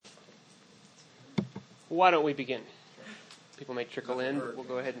Why don't we begin? People may trickle in, but we'll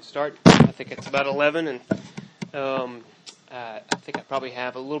go ahead and start. I think it's about 11, and I think I probably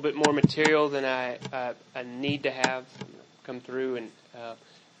have a little bit more material than I need to have come through, and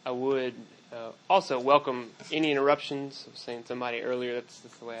I would also welcome any interruptions. I was saying to somebody earlier, that's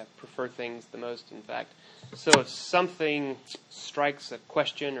the way I prefer things the most, in fact. So if something strikes a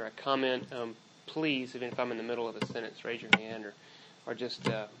question or a comment, please, even if I'm in the middle of a sentence, raise your hand or just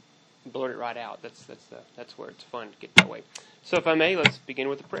blurt it right out. That's where it's fun to get that way. So if I may, let's begin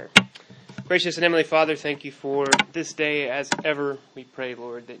with a prayer. Gracious and Heavenly Father, thank you for this day. As ever, we pray,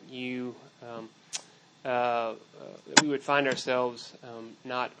 Lord, that you that we would find ourselves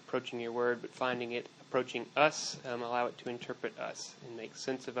not approaching your word, but finding it approaching us. Allow it to interpret us and make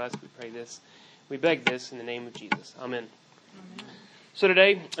sense of us. We pray this. We beg this in the name of Jesus. Amen. Amen. So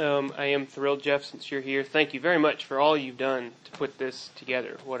today, I am thrilled, Jeff, since you're here. Thank you very much for all you've done to put this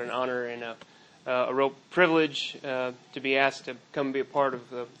together. What an honor and a real privilege to be asked to come be a part of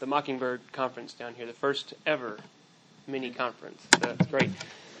the Mockingbird Conference down here, the first ever mini conference. So that's great.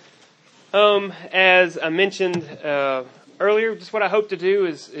 As I mentioned earlier, just what I hope to do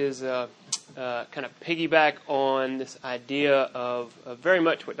is kind of piggyback on this idea of very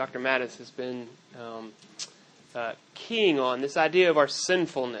much what Dr. Mattis has been keying on, this idea of our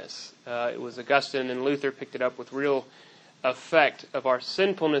sinfulness. It was Augustine and Luther picked it up with real effect of our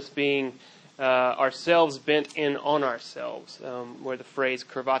sinfulness being ourselves bent in on ourselves, where the phrase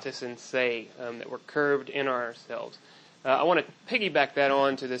curvatus in se, that we're curved in on ourselves. I want to piggyback that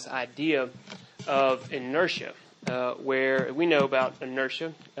on to this idea of inertia, where we know about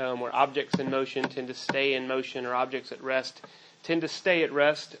inertia, where objects in motion tend to stay in motion, or objects at rest tend to stay at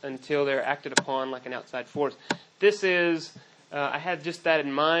rest until they're acted upon like an outside force. This is, I had just that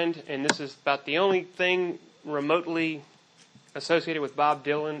in mind, and this is about the only thing remotely associated with Bob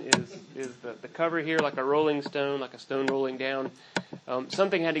Dylan is the cover here, like a rolling stone, like a stone rolling down.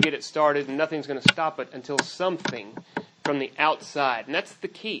 Something had to get it started, and nothing's going to stop it until something from the outside, and that's the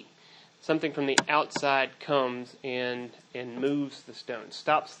key. Something from the outside comes and moves the stone,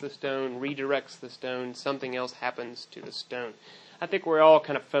 stops the stone, redirects the stone, something else happens to the stone. I think we're all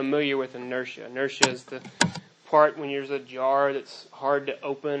kind of familiar with inertia. Inertia is the part when there's a jar that's hard to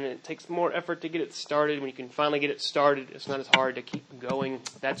open, and it takes more effort to get it started. When you can finally get it started, it's not as hard to keep going.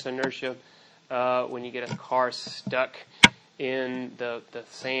 That's inertia. When you get a car stuck in the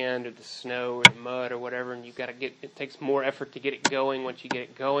sand or the snow or the mud or whatever, and it takes more effort to get it going. Once you get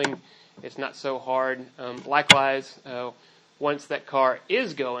it going, it's not so hard. Likewise, once that car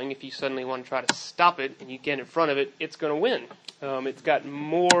is going, if you suddenly want to try to stop it and you get in front of it, it's going to win. It's got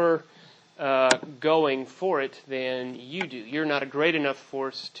more going for it than you do. You're not a great enough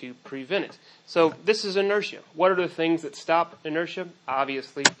force to prevent it. So this is inertia. What are the things that stop inertia?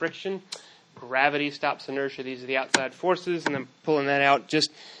 Obviously, friction. Gravity stops inertia. These are the outside forces, and I'm pulling that out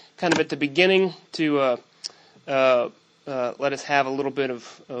just kind of at the beginning to let us have a little bit of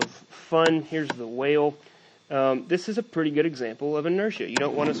fun. Here's the whale. This is a pretty good example of inertia. You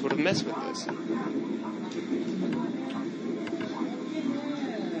don't want to sort of mess with this.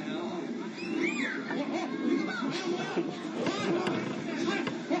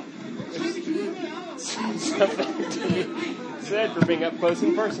 Something to be said for being up close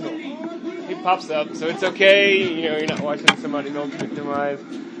and personal. He pops up, so it's okay. You're not watching somebody don't victimize.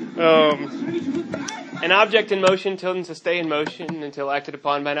 An object in motion tends to stay in motion until acted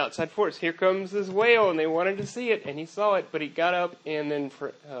upon by an outside force. Here comes this whale, and they wanted to see it, and he saw it, but he got up, and then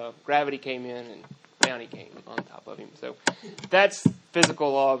gravity came in, and down he came on top of him. So that's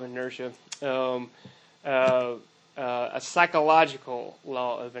physical law of inertia. A psychological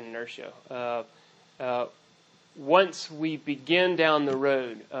law of inertia. Once we begin down the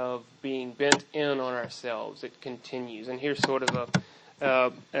road of being bent in on ourselves, it continues. And here's sort of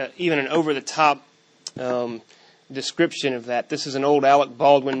even an over-the-top description of that. This is an old Alec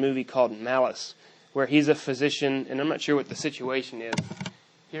Baldwin movie called Malice, where he's a physician, and I'm not sure what the situation is.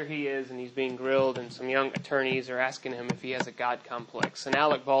 Here he is, and he's being grilled, and some young attorneys are asking him if he has a God complex. And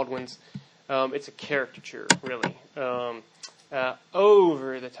Alec Baldwin's, it's a caricature, really.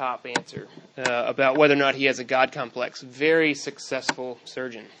 Over-the-top answer about whether or not he has a God complex. Very successful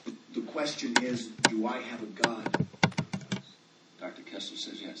surgeon. The question is, do I have a God? Dr. Kessler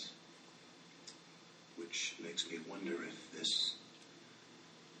says yes. Which makes me wonder if this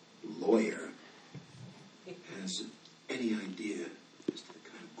lawyer has any idea as to the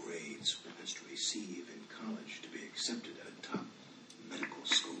kind of grades one has to receive in college to be accepted at a top medical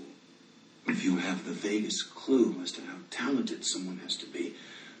school. If you have the vaguest clue as to how talented someone has to be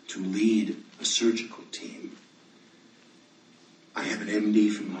to lead a surgical team. I have an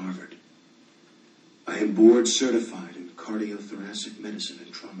MD from Harvard. I am board certified in cardiothoracic medicine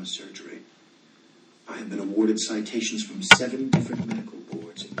and trauma surgery. I have been awarded citations from 7 different medical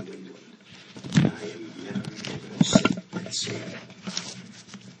boards in New England. And I am never given sick medicine.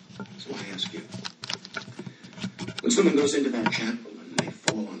 So I ask you, when someone goes into that chapel and they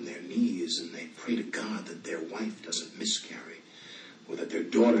fall on their knees and they pray to God that their wife doesn't miscarry, or that their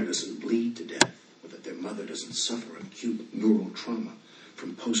daughter doesn't bleed to death, or that their mother doesn't suffer acute neural trauma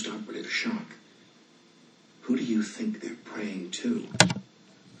from post-operative shock, who do you think they're praying to?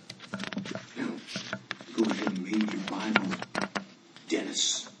 Now, go ahead and read your Bible,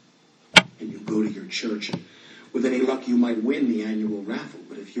 Dennis. And you go to your church, and with any luck you might win the annual raffle.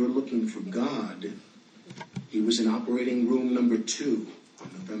 But if you're looking for God, he was in operating room number 2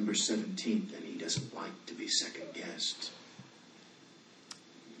 on November 17th, and he doesn't like to be second-guessed.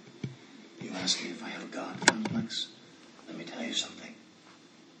 You ask me if I have a God complex? Let me tell you something.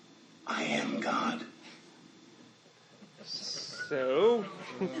 I am God. So,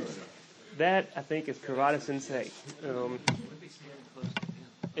 that, I think, is Pravada Sensei.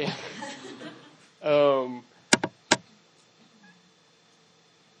 Yeah.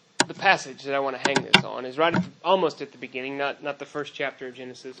 The passage that I want to hang this on is right almost at the beginning, not the first chapter of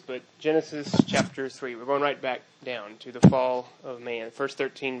Genesis, but Genesis chapter 3. We're going right back down to the fall of man, first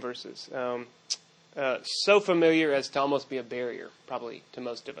 13 verses. So familiar as to almost be a barrier, probably, to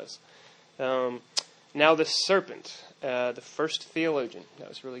most of us. Now the serpent, the first theologian, that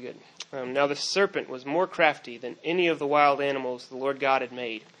was really good. Now the serpent was more crafty than any of the wild animals the Lord God had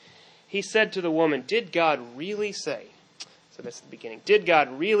made. He said to the woman, "Did God really say?" So that's the beginning. "Did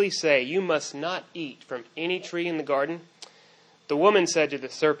God really say, you must not eat from any tree in the garden?" The woman said to the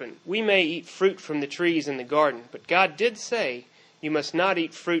serpent, "We may eat fruit from the trees in the garden, but God did say, you must not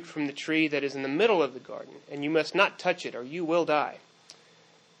eat fruit from the tree that is in the middle of the garden, and you must not touch it, or you will die."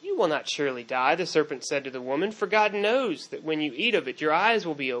 "You will not surely die," the serpent said to the woman, "for God knows that when you eat of it, your eyes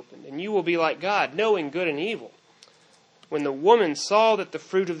will be opened, and you will be like God, knowing good and evil." When the woman saw that the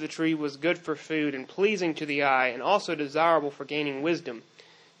fruit of the tree was good for food and pleasing to the eye, and also desirable for gaining wisdom,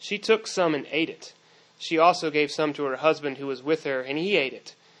 she took some and ate it. She also gave some to her husband who was with her, and he ate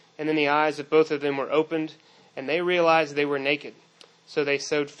it. And then the eyes of both of them were opened, and they realized they were naked. So they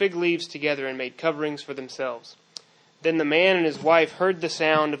sewed fig leaves together and made coverings for themselves. Then the man and his wife heard the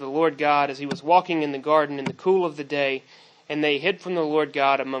sound of the Lord God as he was walking in the garden in the cool of the day, and they hid from the Lord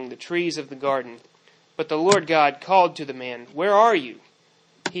God among the trees of the garden. But the Lord God called to the man, "Where are you?"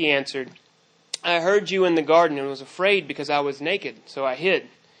 He answered, "I heard you in the garden and was afraid because I was naked, so I hid."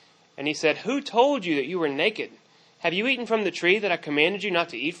 And he said, "Who told you that you were naked? Have you eaten from the tree that I commanded you not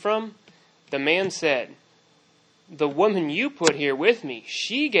to eat from?" The man said, "The woman you put here with me,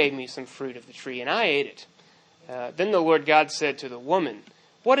 she gave me some fruit of the tree, and I ate it." Then the Lord God said to the woman,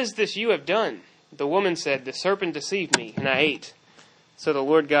 "What is this you have done?" The woman said, "The serpent deceived me, and I ate." So the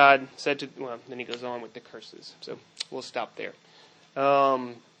Lord God said to, then he goes on with the curses. So we'll stop there.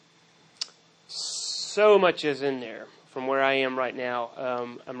 So much is in there from where I am right now.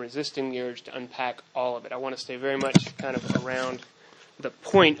 I'm resisting the urge to unpack all of it. I want to stay very much kind of around the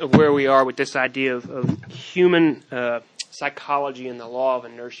point of where we are with this idea of human psychology and the law of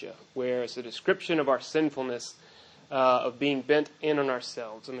inertia, where it's a description of our sinfulness, of being bent in on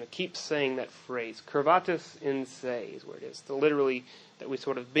ourselves. I'm going to keep saying that phrase. Curvatus in se is where it is. Literally, that we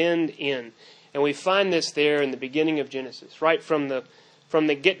sort of bend in. And we find this there in the beginning of Genesis. Right from the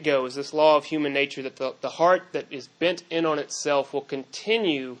get-go is this law of human nature that the heart that is bent in on itself will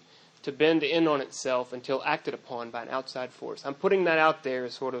continue to bend in on itself until acted upon by an outside force. I'm putting that out there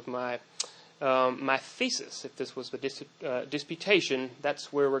as sort of my thesis. If this was the disputation,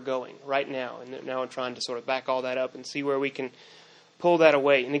 that's where we're going right now. And now I'm trying to sort of back all that up and see where we can pull that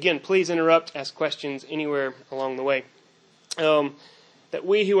away. And again, please interrupt, ask questions anywhere along the way. That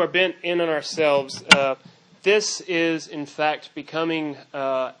we who are bent in on ourselves, this is in fact becoming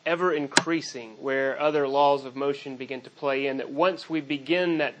ever increasing, where other laws of motion begin to play in. That once we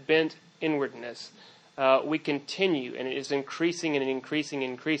begin that bent inwardness, we continue, and it is increasing and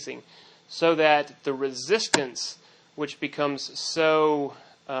increasing, so that the resistance, which becomes so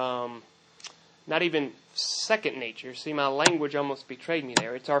not even second nature. See, my language almost betrayed me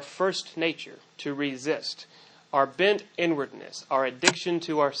there. It's our first nature to resist. Our bent inwardness, our addiction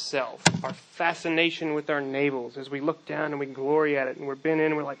to ourself, our fascination with our navels as we look down and we glory at it and we're bent in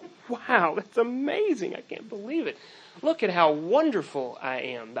and we're like, wow, that's amazing. I can't believe it. Look at how wonderful I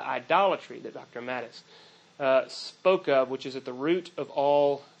am. The idolatry that Dr. Mattis spoke of, which is at the root of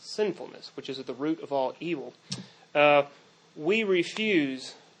all sinfulness, which is at the root of all evil. We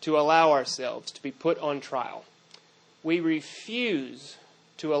refuse to allow ourselves to be put on trial. We refuse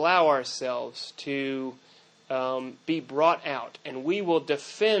to allow ourselves to be brought out, and we will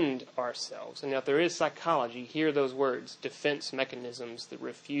defend ourselves. And now, if there is psychology, hear those words: defense mechanisms, the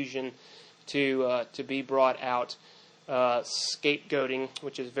refusion to be brought out, scapegoating,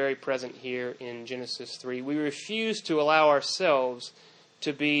 which is very present here in Genesis 3. We refuse to allow ourselves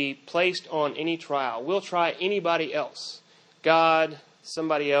to be placed on any trial. We'll try anybody else. God,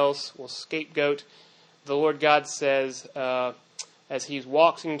 somebody else, will scapegoat. The Lord God says, as He's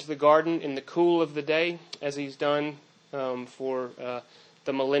walking into the garden in the cool of the day, as He's done for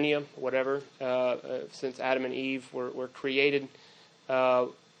the millennia, whatever, since Adam and Eve were created,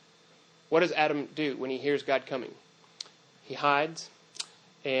 what does Adam do when he hears God coming? He hides,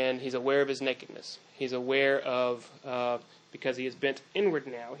 and he's aware of his nakedness. He's aware of, because he is bent inward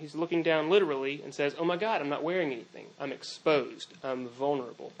now, he's looking down literally and says, oh my God, I'm not wearing anything. I'm exposed. I'm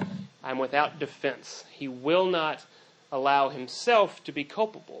vulnerable. I'm without defense. He will not allow himself to be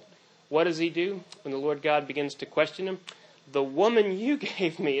culpable. What does he do when the Lord God begins to question him? The woman you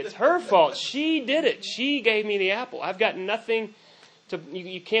gave me, it's her fault. She did it. She gave me the apple. I've got nothing to,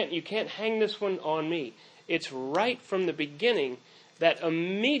 you can't hang this one on me. It's right from the beginning that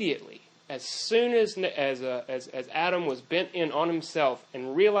immediately, as soon as Adam was bent in on himself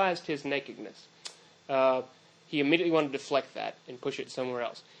and realized his nakedness, he immediately wanted to deflect that and push it somewhere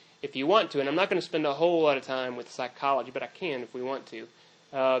else. If you want to, and I'm not going to spend a whole lot of time with psychology, but I can if we want to,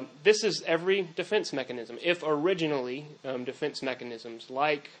 this is every defense mechanism. If originally defense mechanisms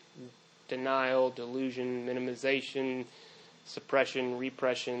like denial, delusion, minimization, suppression,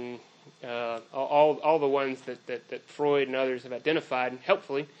 repression, all the ones that Freud and others have identified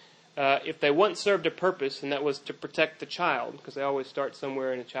helpfully, if they once served a purpose, and that was to protect the child, because they always start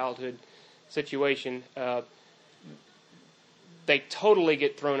somewhere in a childhood situation, they totally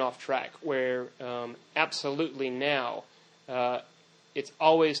get thrown off track, where absolutely now it's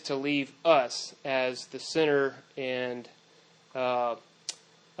always to leave us as the center and the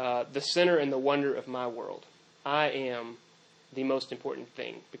wonder of my world. I am the most important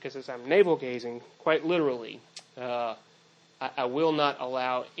thing, because as I'm navel-gazing, quite literally, I will not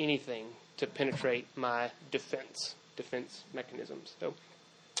allow anything to penetrate my defense mechanisms. So,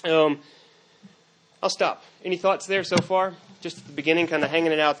 I'll stop. Any thoughts there so far? Just at the beginning, kind of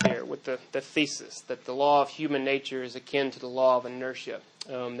hanging it out there with the thesis that the law of human nature is akin to the law of inertia,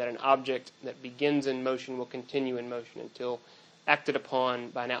 that an object that begins in motion will continue in motion until acted upon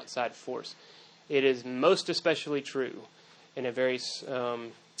by an outside force. It is most especially true in a very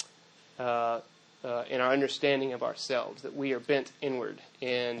in our understanding of ourselves, that we are bent inward,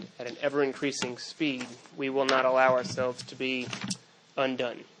 and at an ever-increasing speed, we will not allow ourselves to be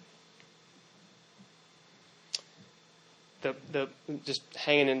undone. The just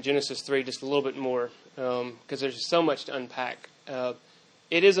hanging in Genesis 3 just a little bit more, because there's so much to unpack.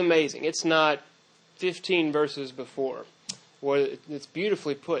 It is amazing. It's not 15 verses before where it's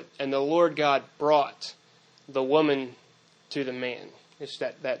beautifully put, and the Lord God brought the woman to the man. It's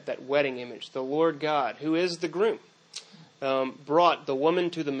that wedding image. The Lord God, who is the groom, brought the woman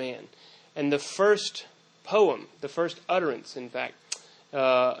to the man. And the first poem, the first utterance, in fact,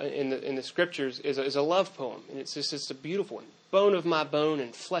 in the scriptures is a love poem, and it's a beautiful one. Bone of my bone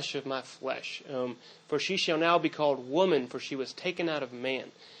and flesh of my flesh. For she shall now be called woman, for she was taken out of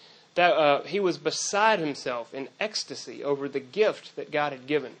man. That he was beside himself in ecstasy over the gift that God had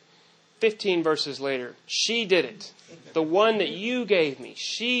given. 15 verses later, she did it. The one that you gave me,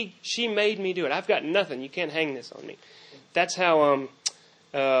 she made me do it. I've got nothing. You can't hang this on me. That's how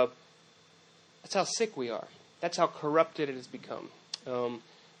sick we are. That's how corrupted it has become.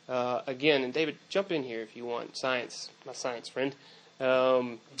 Again, and David, jump in here if you want. Science, my science friend.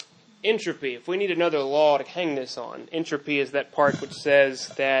 Entropy. If we need another law to hang this on, entropy is that part which says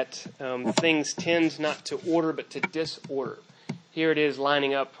that things tend not to order but to disorder. Here it is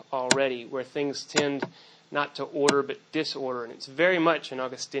lining up already where things tend not to order but disorder, and it's very much an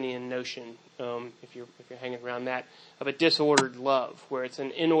Augustinian notion, if you're hanging around that, of a disordered love, where it's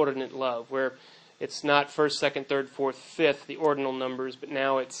an inordinate love, where it's not first, second, third, fourth, fifth, the ordinal numbers, but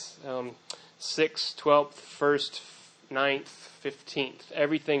now it's 6th, 12th, 1st, 9th, 15th.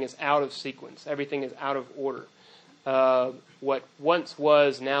 Everything is out of sequence. Everything is out of order. What once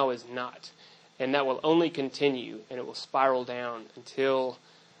was now is not. And that will only continue, and it will spiral down until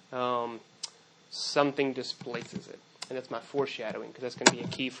something displaces it. And that's my foreshadowing, because that's going to be a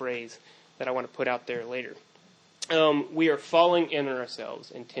key phrase that I want to put out there later. We are falling in on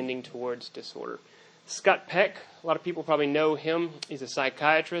ourselves and tending towards disorder. Scott Peck, a lot of people probably know him. He's a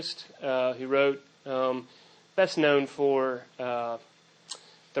psychiatrist who wrote, best known for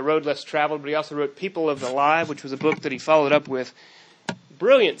The Road Less Traveled, but he also wrote People of the Lie, which was a book that he followed up with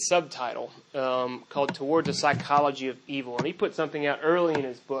brilliant subtitle called Towards a Psychology of Evil. And he put something out early in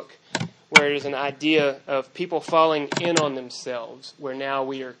his book where there's an idea of people falling in on themselves, where now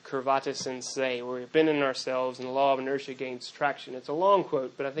we are curvatus in se, where we've been in ourselves and the law of inertia gains traction. It's a long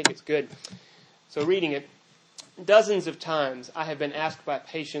quote, but I think it's good. So reading it, dozens of times I have been asked by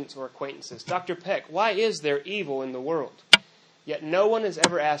patients or acquaintances, Dr. Peck, why is there evil in the world? Yet no one has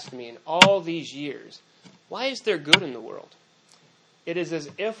ever asked me in all these years, why is there good in the world? It is as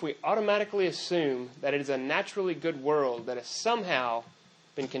if we automatically assume that it is a naturally good world that has somehow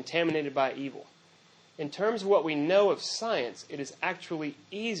been contaminated by evil. In terms of what we know of science, it is actually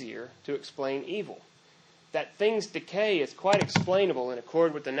easier to explain evil. That things decay is quite explainable in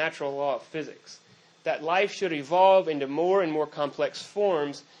accord with the natural law of physics. That life should evolve into more and more complex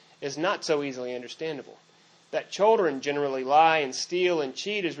forms is not so easily understandable. That children generally lie and steal and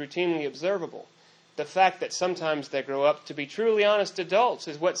cheat is routinely observable. The fact that sometimes they grow up to be truly honest adults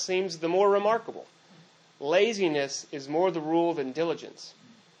is what seems the more remarkable. Laziness is more the rule than diligence.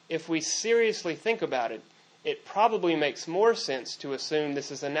 If we seriously think about it, it probably makes more sense to assume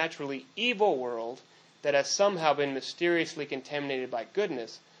this is a naturally evil world that has somehow been mysteriously contaminated by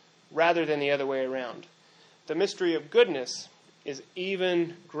goodness, rather than the other way around. The mystery of goodness is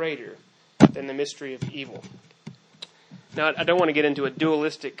even greater than the mystery of evil. Now, I don't want to get into a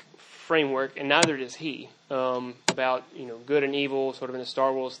dualistic framework, and neither does he, about good and evil, sort of in a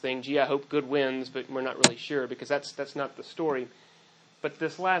Star Wars thing. Gee, I hope good wins, but we're not really sure, because that's not the story. But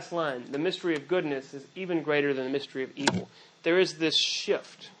this last line, the mystery of goodness is even greater than the mystery of evil. There is this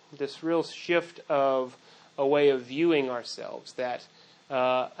shift, this real shift of a way of viewing ourselves that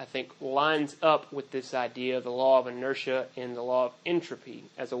I think lines up with this idea of the law of inertia and the law of entropy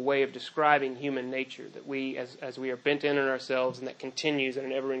as a way of describing human nature, that we, as we are bent in on ourselves, and that continues at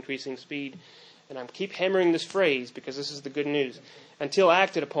an ever-increasing speed. And I keep hammering this phrase because this is the good news. Until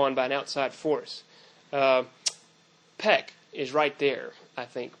acted upon by an outside force. Peck is right there, I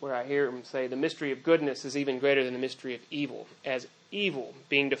think, where I hear him say the mystery of goodness is even greater than the mystery of evil. As evil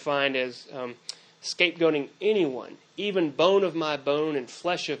being defined as scapegoating anyone, even bone of my bone and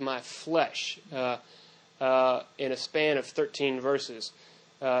flesh of my flesh, in a span of 13 verses,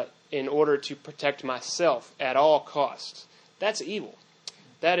 in order to protect myself at all costs. That's evil.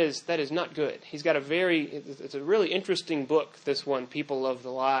 That is not good. He's got it's a really interesting book, this one, People of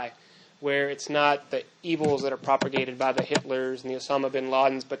the Lie, where it's not the evils that are propagated by the Hitlers and the Osama bin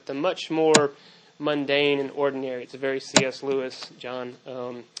Ladens, but the much more mundane and ordinary. It's a very C.S. Lewis, John,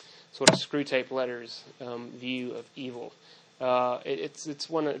 sort of screw tape letters view of evil. It's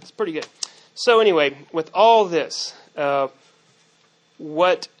pretty good. So anyway, with all this,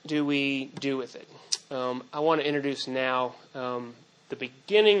 what do we do with it? I want to introduce now the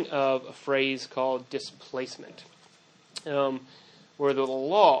beginning of a phrase called displacement, where the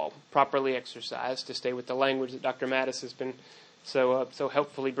law properly exercised, to stay with the language that Dr. Mattis has been so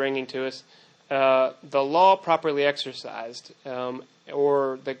helpfully bringing to us, the law properly exercised,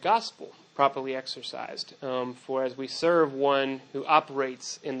 or the gospel properly exercised, for as we serve one who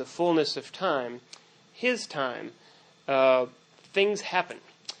operates in the fullness of time, his time, things happen.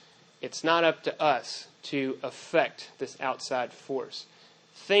 It's not up to us to affect this outside force.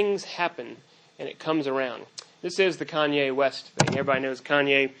 Things happen, and it comes around. This is the Kanye West thing. Everybody knows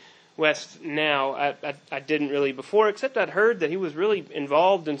Kanye West now. I didn't really before, except I'd heard that he was really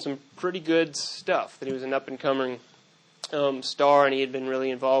involved in some pretty good stuff, that he was an up-and-coming star, and he had been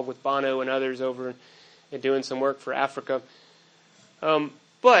really involved with Bono and others over and doing some work for Africa.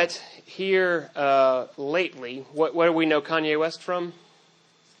 But here lately, what do we know Kanye West from?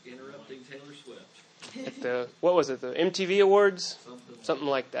 Interrupting Taylor Swift. At the MTV Awards? Something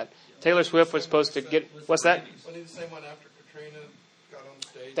like that. Taylor Swift was supposed to get... What's that? Wasn't he the same one after Katrina got on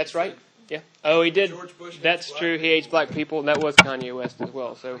stage? That's right. Yeah. Oh, he did. George Bush That's true. He hates black people, and that was Kanye West as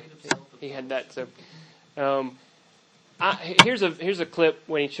well. So he had that. So here's a clip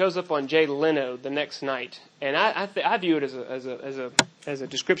when he shows up on Jay Leno the next night, and I view it as a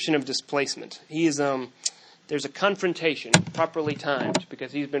description of displacement. He is there's a confrontation properly timed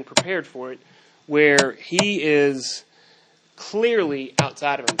because he's been prepared for it, where he is clearly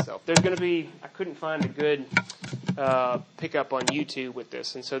outside of himself. There's going to be, I couldn't find a good pickup on YouTube with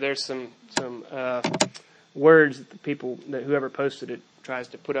this, and so there's some words that whoever posted it tries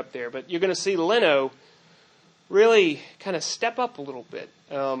to put up there. But you're going to see Leno really kind of step up a little bit.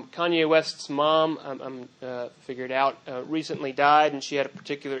 Kanye West's mom, figured out, recently died, and she had a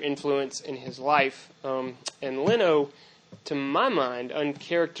particular influence in his life. And Leno, to my mind,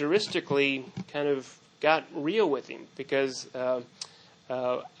 uncharacteristically kind of got real with him because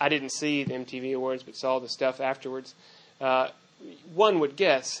I didn't see the MTV Awards but saw the stuff afterwards. one would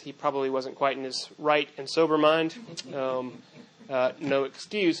guess he probably wasn't quite in his right and sober mind. No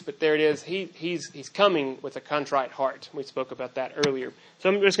excuse, but there it is. He's coming with a contrite heart. We spoke about that earlier. So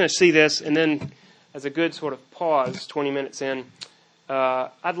I'm just going to see this, and then as a good sort of pause, 20 minutes in,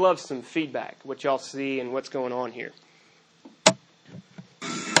 I'd love some feedback, what y'all see and what's going on here.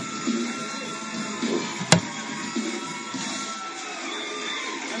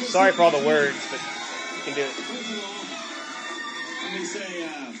 Sorry for all the words, but you can do it. Let me say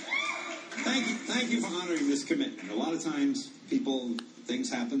thank you for honoring this commitment. A lot of times things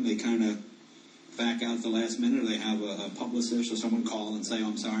happen, they kind of back out at the last minute, or they have a publicist or someone call and say, oh,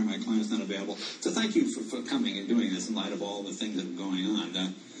 I'm sorry, my client's not available. So thank you for coming and doing this in light of all the things that are going on.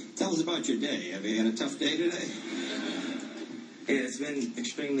 Tell us about your day. Have you had a tough day today? Yeah, it's been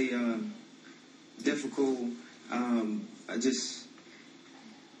extremely difficult.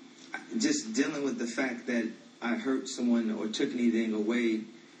 Just dealing with the fact that I hurt someone or took anything away,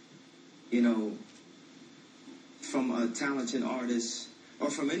 from a talented artist or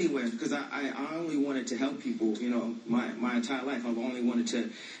from anywhere, because I only wanted to help people, my entire life. I've only wanted to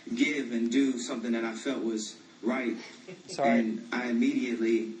give and do something that I felt was right. Sorry. And I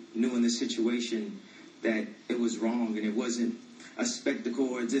immediately knew in this situation that it was wrong, and it wasn't a spectacle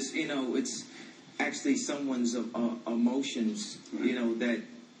or just, it's actually someone's emotions, that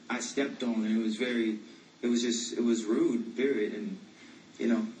I stepped on, and it was rude, period. And,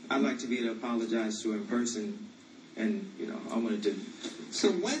 I'd like to be able to apologize to her in person, and, I wanted to. So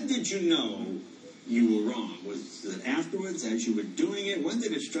when did you know you were wrong? Was it afterwards, as you were doing it? When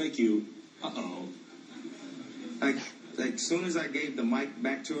did it strike you, uh-oh? Like, soon as I gave the mic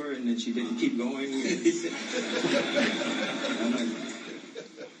back to her, and then she didn't keep going.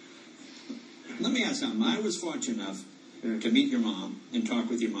 Let me ask something. I was fortunate enough to meet your mom and talk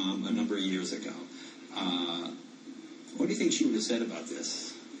with your mom a number of years ago. What do you think she would have said about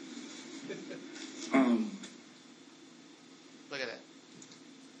this? Look at that.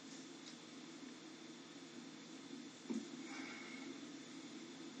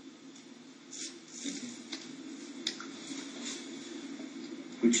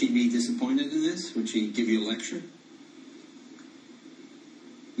 Would she be disappointed in this? Would she give you a lecture?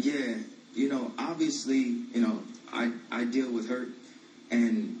 Yeah, obviously, I deal with hurt,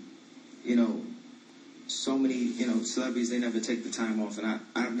 and, so many, celebrities, they never take the time off, and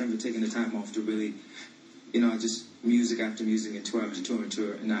I've never taken the time off to really, just music after music and tour after tour and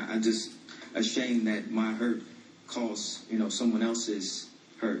tour, and I'm just ashamed that my hurt caused, someone else's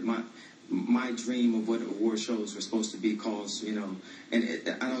hurt. My dream of what award shows were supposed to be caused, and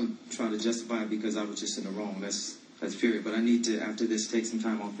I don't try to justify it because I was just in the wrong. That's period. But I need to, after this, take some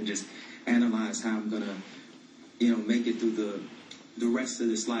time off and just analyze how I'm going to, make it through the rest of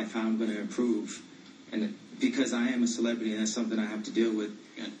this life, how I'm going to improve. And because I am a celebrity, and that's something I have to deal with.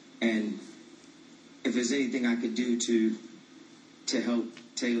 Yeah. And if there's anything I could do to help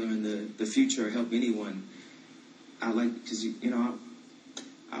Taylor in the future, or help anyone, I like, because,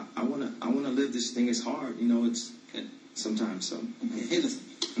 I want to live this thing. It's hard, it's sometimes, so. Hey, listen,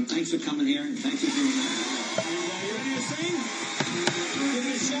 thanks for coming here, and thanks for doing that. You ready to sing? Give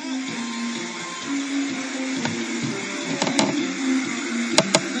it a shot.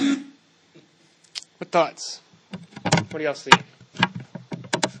 What thoughts? What do y'all see?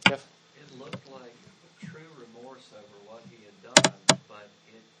 Jeff? It looked like true remorse over what he had done, but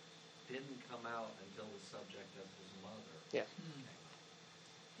it didn't come out until the subject of his mother. Yeah.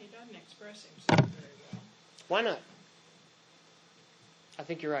 He doesn't express himself very well. Why not? I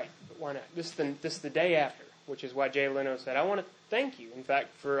think you're right, but why not? This is the day after, which is why Jay Leno said, I want to thank you, in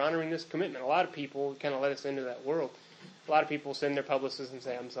fact, for honoring this commitment. A lot of people kind of let us into that world. A lot of people send their publicists and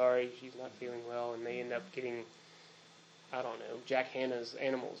say, I'm sorry, she's not feeling well, and they end up getting, I don't know, Jack Hanna's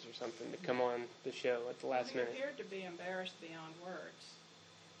Animals or something to come on the show at the last minute. He appeared to be embarrassed beyond words.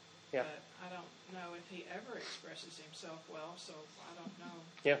 Yeah. But I don't know if he ever expresses himself well, so I don't know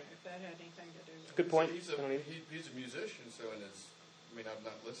Yeah. if that had anything to do with it. Good point. He's a musician, so I've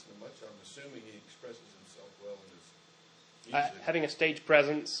not listened to much. I'm assuming he expresses himself well in his music. Having a stage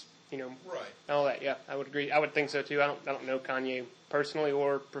presence, Right. all that, yeah, I would agree. I would think so, too. I don't know Kanye personally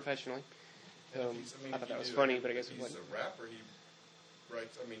or professionally. And if I thought that was funny, but I guess it he's wasn't. a rapper. He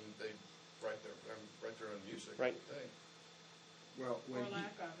writes. They write their own music. Right. I think. Well, Or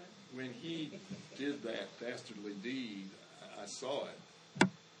lack of it. when he did that dastardly deed, I saw it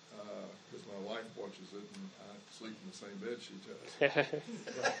because my wife watches it and I sleep in the same bed she does.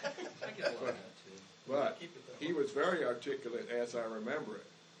 I get a lot of that, too. But he was very articulate as I remember it.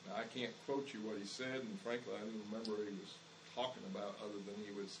 Now, I can't quote you what he said, and frankly, I didn't remember what he was talking about other than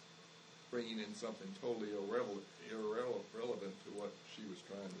he was bringing in something totally irrelevant to what she was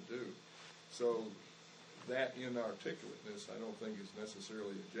trying to do. So that inarticulateness, I don't think is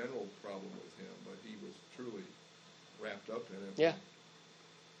necessarily a general problem with him, but he was truly wrapped up in it. Yeah.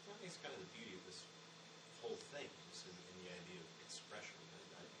 I think it's kind of the beauty of this whole thing, is in the idea of expression.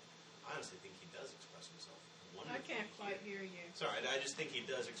 I honestly think he does express himself wonderfully. I can't quite hear you. Sorry, I just think he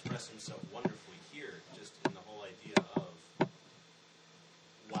does express himself wonderfully here, just in the whole idea of,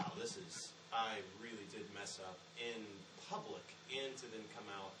 wow, I really did mess up in public, and to then come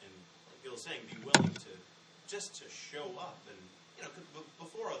out and, like Bill was saying, be willing to, just to show up. And,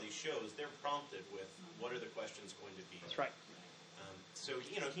 before all these shows, they're prompted with, what are the questions going to be? That's right. So,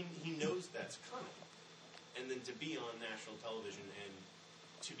 he knows that's coming. And then to be on national television and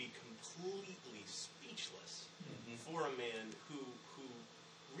to be completely speechless for a man who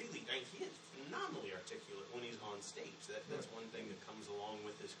really, he is phenomenally articulate when he's on stage. That's one thing that comes along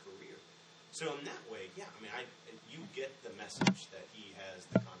with his career. So in that way, yeah, you get the message that he has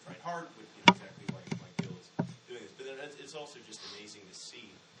the contrite heart, with exactly why Gill is doing this. But then it's also just amazing to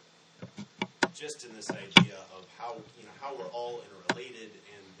see, just in this idea of how we're all interrelated,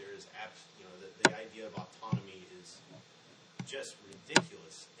 and there's the idea of autonomy is just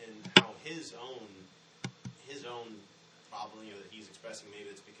ridiculous, and how his own problem, that he's expressing, maybe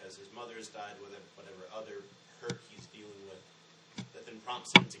it's because his mother has died, whatever other hurt he's dealing with, that then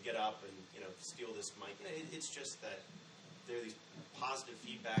prompts him to get up and steal this mic. It's just that there are these positive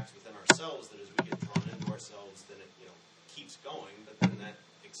feedbacks within ourselves that as we get drawn into ourselves, then it keeps going, but then that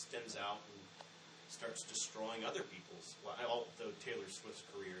extends out and starts destroying other people's. Well, although Taylor Swift's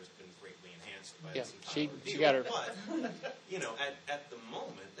career has been greatly enhanced by this entire she got her. But at the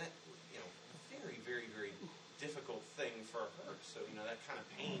moment, that very, very, very difficult thing for her. So that kind of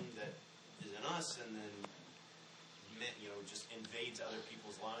pain that is in us, and then just invades other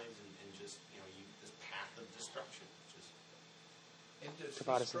people's lives, and just this path of destruction. It just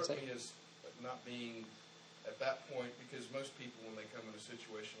struck me as not being at that point, because most people, when they come in a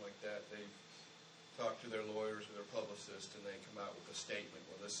situation like that, they talk to their lawyers or their publicist, and they come out with a statement.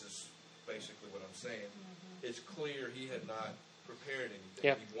 Well, this is basically what I'm saying. It's clear he had not prepared anything.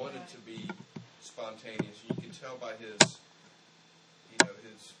 Yeah. He wanted to be spontaneous. You can tell by his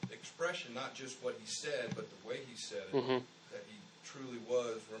expression, not just what he said, but the way he said it, that he truly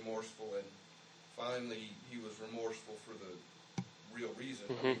was remorseful, and finally he was remorseful for the real reason,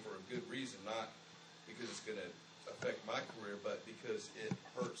 for a good reason, not because it's going to affect my career, but because it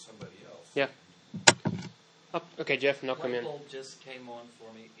hurts somebody else. Yeah. Okay, Jeff, and I'll come in. Light bulb just came on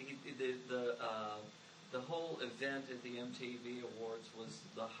for me. The whole event at the MTV Awards was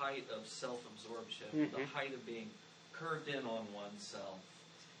the height of self-absorption, the height of being curved in on oneself.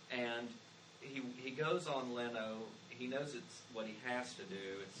 And he goes on Leno. He knows it's what he has to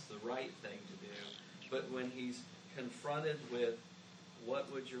do. It's the right thing to do. But when he's confronted with,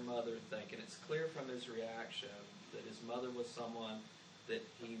 what would your mother think? And it's clear from his reaction that his mother was someone that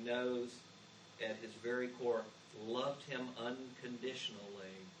he knows at his very core loved him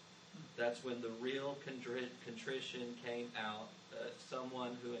unconditionally. That's when the real contrition came out.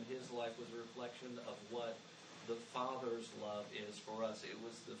 Someone who in his life was a reflection of what the Father's love is for us. It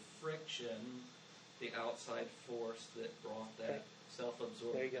was the friction, the outside force that brought that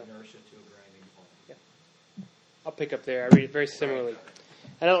self-absorbed inertia to a grinding point. Yeah. I'll pick up there. I read it very similarly.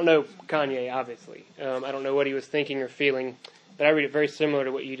 I don't know Kanye, obviously. I don't know what he was thinking or feeling, but I read it very similar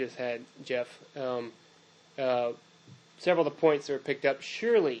to what you just had, Jeff. Several of the points that were picked up,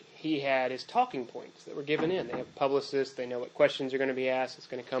 surely he had his talking points that were given in. They have publicists. They know what questions are going to be asked. It's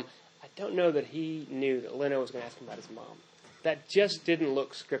going to come. I don't know that he knew that Leno was going to ask him about his mom. That just didn't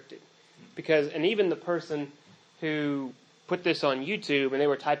look scripted. And even the person who put this on YouTube, and they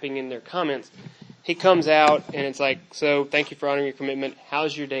were typing in their comments, he comes out, and it's like, so thank you for honoring your commitment.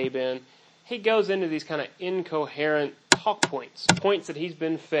 How's your day been? He goes into these kind of incoherent talk points that he's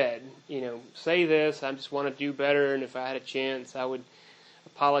been fed. Say this, I just want to do better, and if I had a chance, I would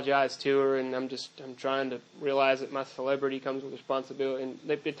apologize to her, and I'm trying to realize that my celebrity comes with responsibility. And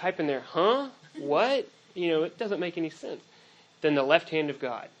they type in there, huh? What? It doesn't make any sense. Then the left hand of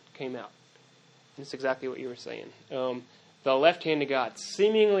God came out. And it's exactly what you were saying. The left hand of God,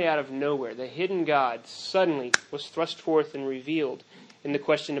 seemingly out of nowhere, the hidden God suddenly was thrust forth and revealed in the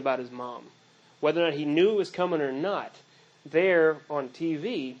question about his mom. Whether or not he knew it was coming or not, there on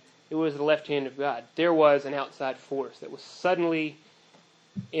TV, it was the left hand of God. There was an outside force that was suddenly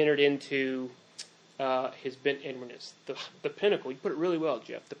entered into his bent inwardness. The pinnacle, you put it really well,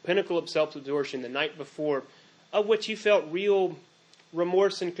 Jeff, the pinnacle of self-absorption the night before, of which he felt real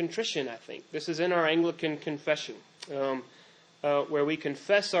remorse and contrition, I think. This is in our Anglican confession. where we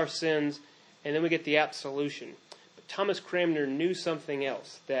confess our sins and then we get the absolution. But Thomas Cranmer knew something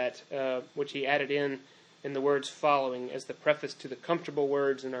else, that which he added in the words following as the preface to the comfortable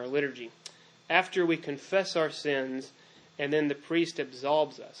words in our liturgy. After we confess our sins, and then the priest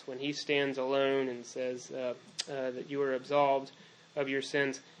absolves us when he stands alone and says that you are absolved of your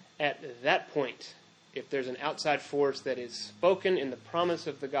sins. At that point, if there's an outside force that is spoken in the promise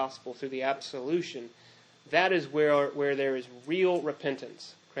of the gospel through the absolution, that is where there is real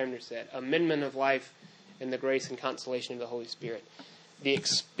repentance, Cranmer said, amendment of life and the grace and consolation of the Holy Spirit. The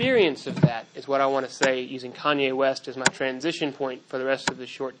experience of that is what I want to say, using Kanye West as my transition point for the rest of the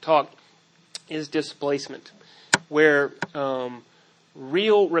short talk, is displacement, where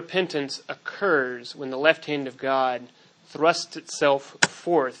real repentance occurs when the left hand of God thrusts itself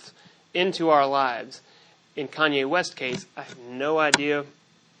forth into our lives. In Kanye West's case, I have no idea.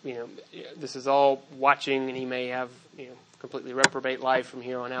 This is all watching, and he may have completely reprobate life from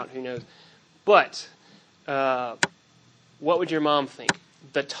here on out. Who knows? But what would your mom think?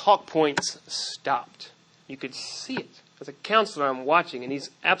 The talk points stopped. You could see it. As a counselor, I'm watching, and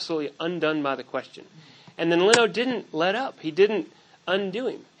he's absolutely undone by the question. And then Leno didn't let up. He didn't undo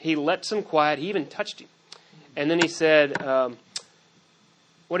him. He lets him quiet. He even touched him. And then he said,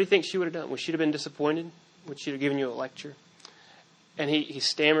 what do you think she would have done? Would she have been disappointed? Would she have given you a lecture? And he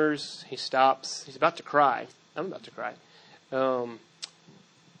stammers. He stops. He's about to cry. I'm about to cry.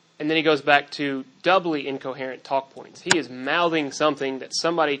 And then he goes back to doubly incoherent talk points. He is mouthing something that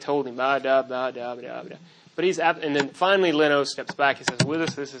somebody told him. But and then finally Leno steps back. He says,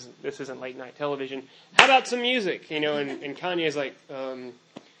 "Willis, this isn't late night television. How about some music?" And Kanye's like,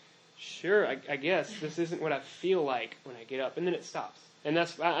 "Sure, I guess this isn't what I feel like when I get up." And then it stops. And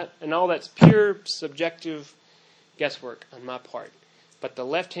all that's pure subjective guesswork on my part. But the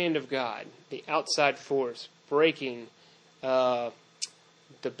left hand of God, the outside force, breaking finishing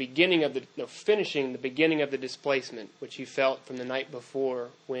the beginning of the displacement, which he felt from the night before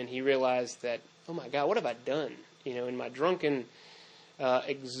when he realized that, oh my God, what have I done? In my drunken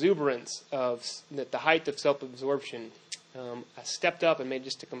exuberance of the height of self-absorption, I stepped up and made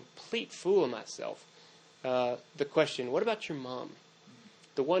just a complete fool of myself. The question, what about your mom?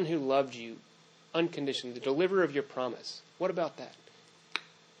 The one who loved you unconditionally, the deliverer of your promise. What about that?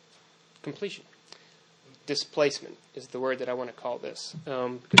 Completion. Displacement is the word that I want to call this.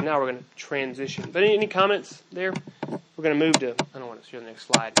 Because now we're going to transition. But any comments there? We're going to move to, I don't want to show the next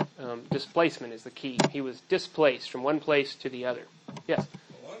slide. Displacement is the key. He was displaced from one place to the other. Yes.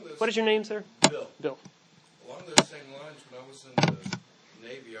 What is your name, sir? Bill. Bill. Along those same lines, when I was in the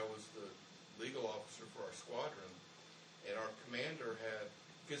Navy, I was the legal officer for our squadron. And our commander had,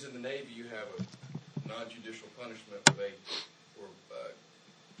 because in the Navy you have a non-judicial punishment where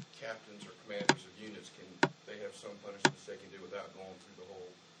captains or commanders of units they have some punishments they can do without going through the whole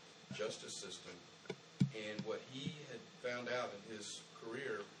justice system. And what he had found out in his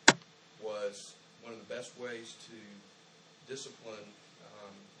career was one of the best ways to discipline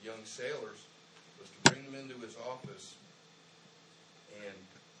young sailors was to bring them into his office, and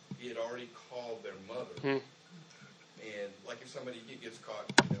he had already called their mother. And like if somebody gets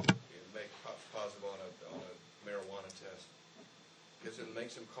caught, make positive on a marijuana test, because it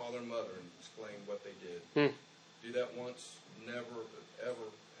makes them call their mother and explain what they did. Do that once, never, ever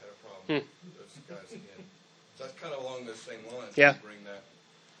had a problem with those guys again. So that's kind of along those same lines. Yeah. Bring that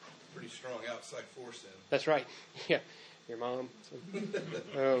pretty strong outside force in. That's right. Yeah. Your mom. So,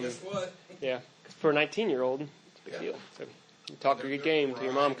 Guess what? Yeah. For a 19-year-old, it's a big deal. So you talk a good game until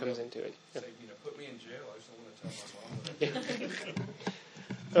your mom comes into it. Say, put me in jail. I just don't want to tell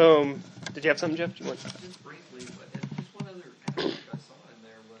my Yeah. mom. Did you have something, Jeff? Just briefly, but just one other aspect I saw in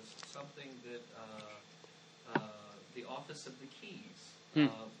there was something that the office of the keys,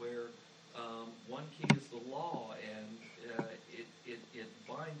 where one key is the law, and it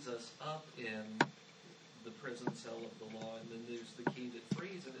binds us up in the prison cell of the law, and then there's the key that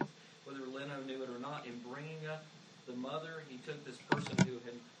frees it. Whether Leno knew it or not, in bringing up the mother, he took this person who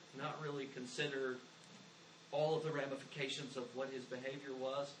had not really considered all of the ramifications of what his behavior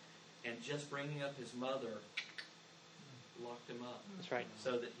was, and just bringing up his mother locked him up. That's right.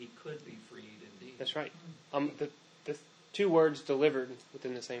 So that he could be freed indeed. That's right. The two words delivered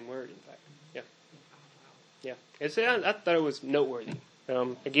within the same word, in fact. Yeah. Yeah. I thought it was noteworthy.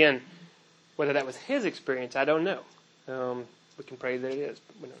 Again, whether that was his experience, I don't know. We can pray that it is.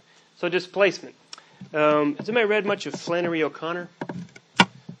 But no. So displacement. Has anybody read much of Flannery O'Connor?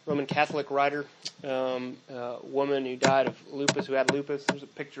 Roman Catholic writer, woman who died of lupus, who had lupus. There's a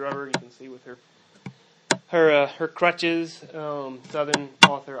picture of her you can see with her crutches. Southern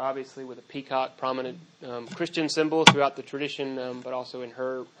author, obviously, with a peacock, prominent Christian symbol throughout the tradition, but also in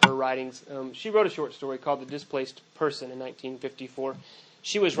her writings. She wrote a short story called The Displaced Person in 1954.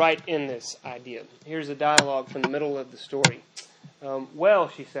 She was right in this idea. Here's a dialogue from the middle of the story. Well,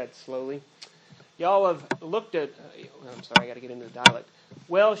 she said slowly, y'all have looked at... I'm sorry, I got to get into the dialect.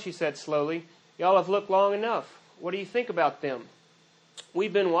 Well, she said slowly, y'all have looked long enough. What do you think about them?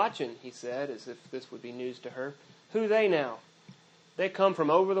 We've been watching, he said, as if this would be news to her. Who they now? They come from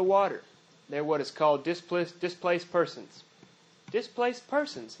over the water. They're what is called displaced persons. Displaced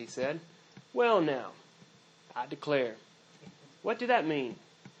persons, he said. Well now, I declare. What do that mean?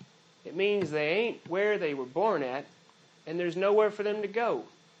 It means they ain't where they were born at, and there's nowhere for them to go.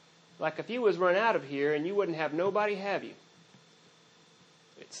 Like if you was run out of here and you wouldn't have nobody have you.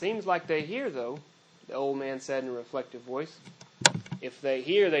 It seems like they here, though, the old man said in a reflective voice. If they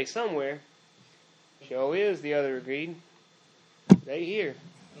here, they somewhere. Sure is, the other agreed. They here.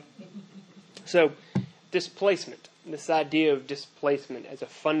 So, displacement. This idea of displacement as a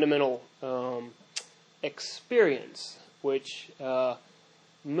fundamental experience which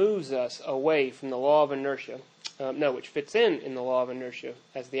moves us away from the law of inertia. Which fits in the law of inertia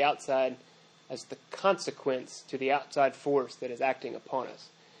as the outside, as the consequence to the outside force that is acting upon us.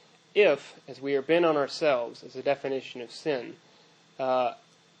 If, as we are bent on ourselves, as a definition of sin,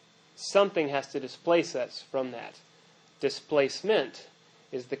 something has to displace us from that. Displacement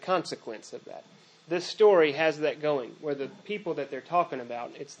is the consequence of that. This story has that going, where the people that they're talking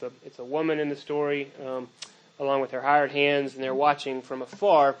about, it's a woman in the story, along with her hired hands, and they're watching from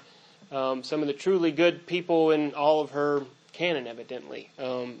afar some of the truly good people in all of her canon, evidently.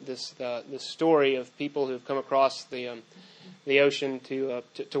 This story of people who've come across the ocean to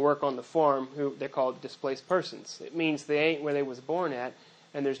work on the farm, who they're called displaced persons. It means they ain't where they was born at,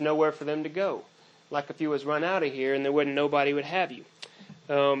 and there's nowhere for them to go. Like if you was run out of here, and there wouldn't nobody would have you.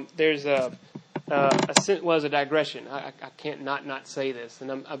 There's a digression. I can't not say this,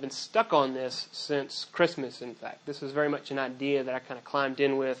 and I've been stuck on this since Christmas. In fact, this was very much an idea that I kind of climbed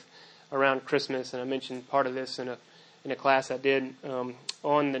in with around Christmas, and I mentioned part of this in a class I did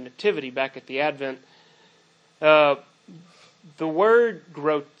on the Nativity back at the Advent. The word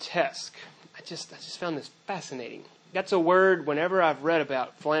grotesque, I just found this fascinating. That's a word, whenever I've read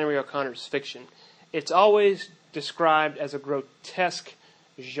about Flannery O'Connor's fiction, it's always described as a grotesque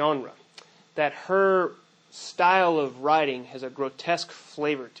genre. That her style of writing has a grotesque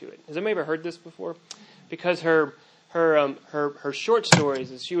flavor to it. Has anybody ever heard this before? Because her short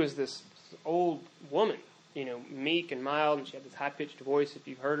stories, as she was this old woman, meek and mild, and she had this high-pitched voice. If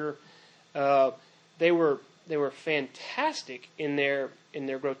you've heard her, they were fantastic in their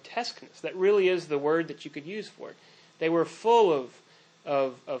grotesqueness. That really is the word that you could use for it. They were full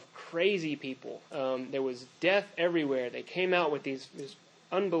of crazy people. There was death everywhere. They came out with these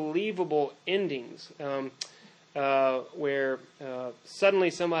unbelievable endings where suddenly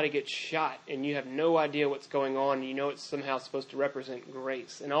somebody gets shot and you have no idea what's going on, and you know it's somehow supposed to represent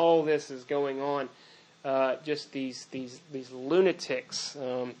grace. And all this is going on. Just these lunatics,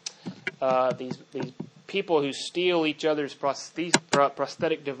 these people who steal each other's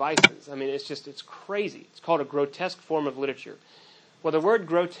prosthetic devices. I mean, it's crazy. It's called a grotesque form of literature. Well, the word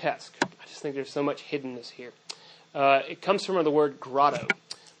grotesque, I just think there's so much hiddenness here. It comes from the word grotto,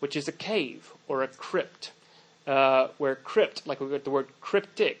 which is a cave or a crypt. Where crypt, like we get the word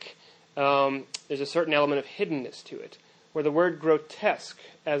cryptic, there's a certain element of hiddenness to it. Where the word grotesque,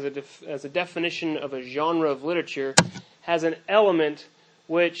 as a definition of a genre of literature, has an element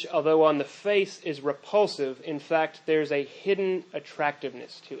which, although on the face is repulsive, in fact, there's a hidden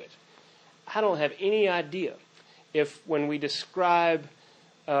attractiveness to it. I don't have any idea if, when we describe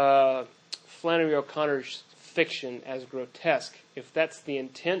Flannery O'Connor's fiction as grotesque, if that's the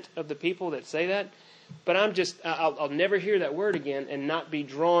intent of the people that say that. But I'll never hear that word again and not be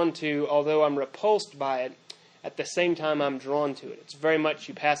drawn to, although I'm repulsed by it, at the same time I'm drawn to it. It's very much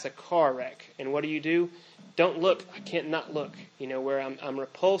you pass a car wreck, and what do? Don't look. I can't not look. Where I'm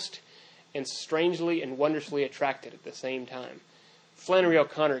repulsed and strangely and wondrously attracted at the same time. Flannery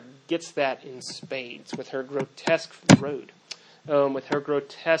O'Connor gets that in spades with her grotesque road. With her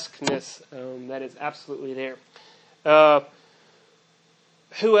grotesqueness, that is absolutely there.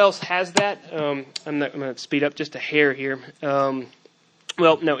 Who else has that? I'm going to speed up just a hair here. In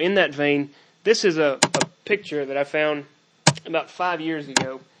that vein, this is a picture that I found about 5 years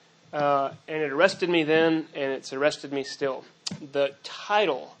ago, and it arrested me then, and it's arrested me still. The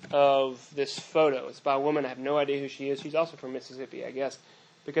title of this photo is by a woman. I have no idea who she is. She's also from Mississippi, I guess,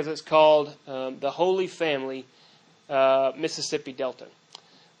 because it's called The Holy Family, Mississippi Delta.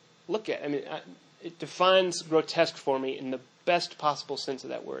 Look at, it defines grotesque for me in the best possible sense of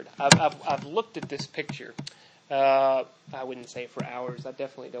that word. I've looked at this picture. I wouldn't say for hours. I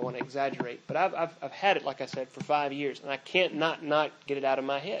definitely don't want to exaggerate. But I've had it, like I said, for 5 years, and I can't not get it out of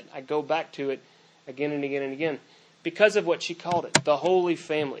my head. I go back to it again and again and again because of what she called it, the Holy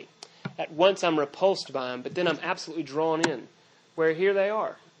Family. At once I'm repulsed by them, but then I'm absolutely drawn in. Where here they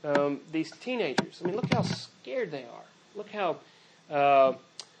are, these teenagers. I mean, look how scared they are. Look how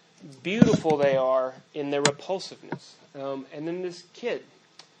beautiful they are in their repulsiveness. And then this kid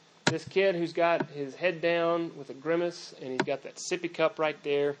who's got his head down with a grimace, and he's got that sippy cup right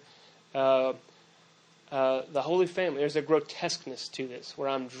there. The Holy Family, there's a grotesqueness to this where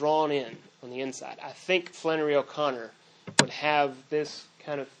I'm drawn in on the inside. I think Flannery O'Connor would have this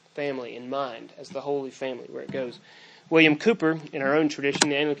kind of family in mind as the Holy Family, where it goes. William Cooper, in our own tradition,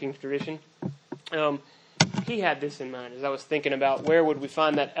 the Anglican tradition, he had this in mind as I was thinking about where would we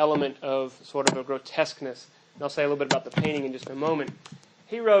find that element of sort of a grotesqueness. And I'll say a little bit about the painting in just a moment.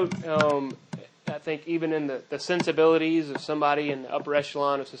 He wrote, I think even in the sensibilities of somebody in the upper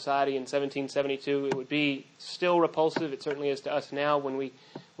echelon of society in 1772, it would be still repulsive. It certainly is to us now when we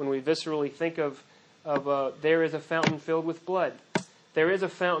viscerally think of there is a fountain filled with blood. There is a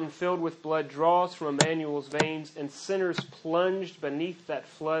fountain filled with blood draws from Emmanuel's veins, and sinners plunged beneath that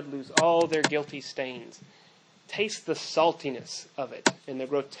flood lose all their guilty stains. Taste the saltiness of it and the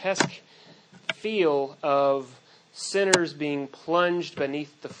grotesque feel of sinners being plunged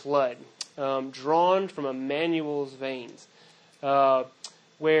beneath the flood, drawn from Emmanuel's veins,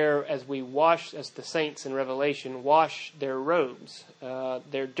 where as the saints in Revelation wash their robes,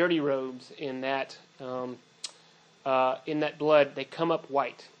 their dirty robes in that blood, they come up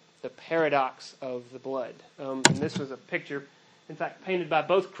white. The paradox of the blood. And this was a picture, in fact, painted by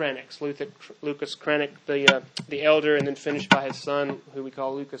both Cranachs, Lucas Cranach, the elder, and then finished by his son, who we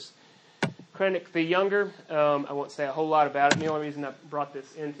call Lucas Cranach the younger. I won't say a whole lot about it. The only reason I brought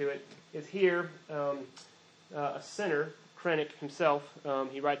this into it is here, a sinner, Cranach himself,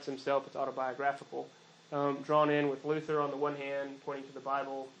 he writes himself, it's autobiographical, drawn in with Luther on the one hand, pointing to the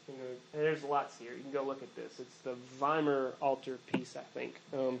Bible. And there's lots here. You can go look at this. It's the Weimar altar piece, I think.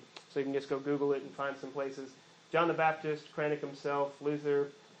 So you can just go Google it and find some places. John the Baptist, Cranach himself, Luther,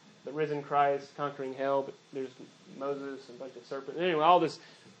 the risen Christ, conquering hell, but there's Moses and a bunch of serpents. Anyway, all this.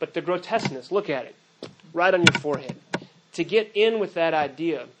 But the grotesqueness, look at it, right on your forehead. To get in with that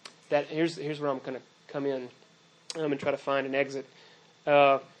idea, that here's where I'm going to come in and try to find an exit.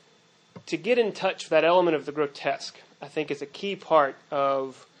 To get in touch with that element of the grotesque, I think is a key part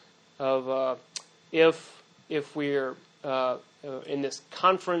of if we're in this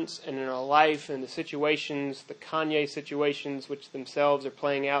conference and in our life and the situations, the Kanye situations, which themselves are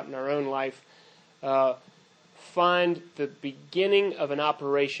playing out in our own life, find the beginning of an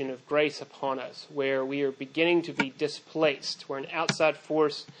operation of grace upon us, where we are beginning to be displaced, where an outside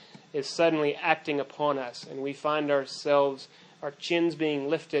force is suddenly acting upon us, and we find ourselves, our chins being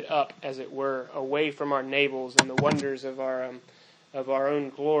lifted up, as it were, away from our navels and the wonders of our own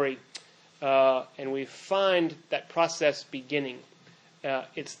glory, and we find that process beginning.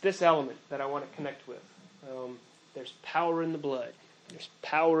 It's this element that I want to connect with. There's power in the blood. There's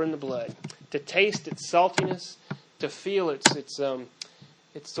power in the blood. To taste its saltiness, to feel its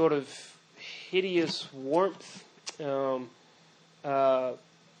sort of hideous warmth,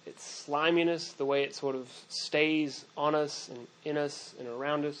 its sliminess, the way it sort of stays on us and in us and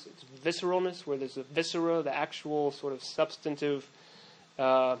around us. Its visceralness, where there's a viscera, the actual sort of substantive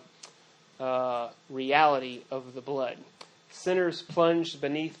reality of the blood. Sinners plunged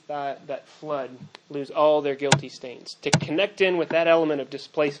beneath that flood lose all their guilty stains. To connect in with that element of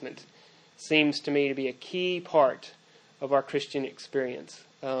displacement seems to me to be a key part of our Christian experience.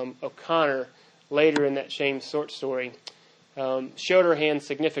 O'Connor, later in that shame short story, showed her hand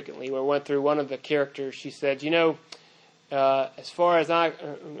significantly. Where went through one of the characters, she said, as far as I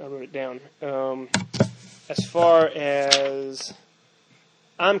wrote it down, as far as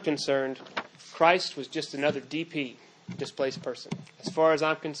I'm concerned, Christ was just another DP, displaced person. As far as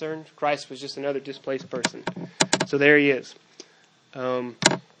I'm concerned, Christ was just another displaced person. So there he is. And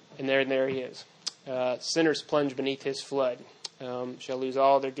there he is. Sinners plunge beneath his flood, shall lose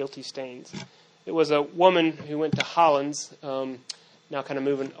all their guilty stains. It was a woman who went to Hollands, now kind of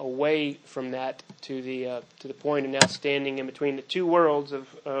moving away from that to the point of now standing in between the two worlds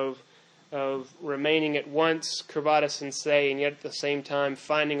of remaining at once curvatus and say, and yet at the same time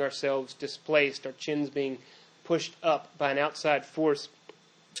finding ourselves displaced, our chins being pushed up by an outside force.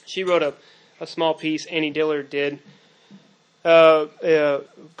 She wrote a small piece, Annie Dillard did,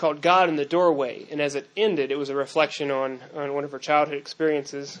 called God in the Doorway. And as it ended, it was a reflection on one of her childhood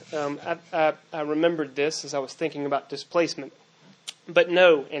experiences. I remembered this as I was thinking about displacement. But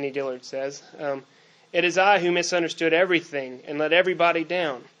no, Annie Dillard says, it is I who misunderstood everything and let everybody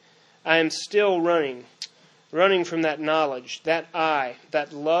down. I am still running from that knowledge, that I,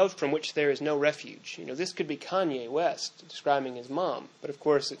 that love from which there is no refuge. You know, this could be Kanye West describing his mom, but of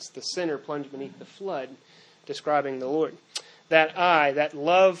course it's the sinner plunged beneath the flood describing the Lord. That I, that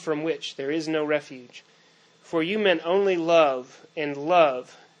love from which there is no refuge. For you meant only love, and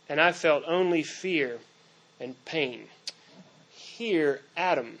I felt only fear and pain. Here,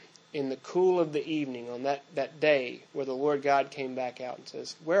 Adam, in the cool of the evening on that day where the Lord God came back out and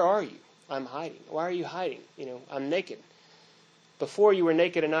says, where are you? I'm hiding. Why are you hiding? You know, I'm naked. Before you were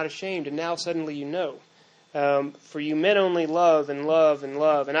naked and not ashamed, and now suddenly you know. For you meant only love,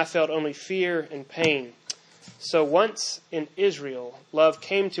 and I felt only fear and pain. So once in Israel, love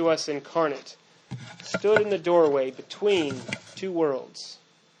came to us incarnate, stood in the doorway between two worlds,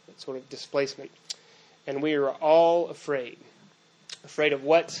 that sort of displacement, and we were all afraid. Afraid of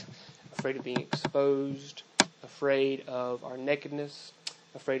what? Afraid of being exposed, afraid of our nakedness,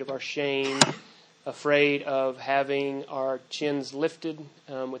 afraid of our shame, afraid of having our chins lifted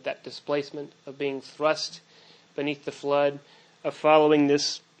with that displacement, of being thrust beneath the flood, of following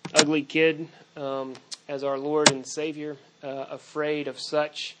this ugly kid as our Lord and Savior, afraid of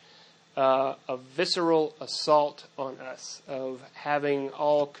such a visceral assault on us, of having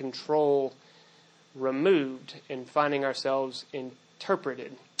all control removed and finding ourselves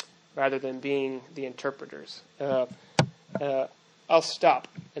interpreted rather than being the interpreters. I'll stop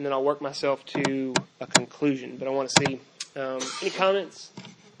and then I'll work myself to a conclusion, but I want to see any comments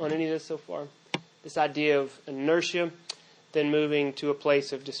on any of this so far. This idea of inertia, then moving to a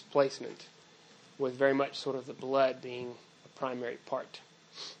place of displacement, with very much sort of the blood being a primary part.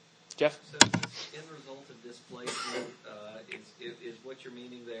 Jeff? So this end result of displacement, is what you're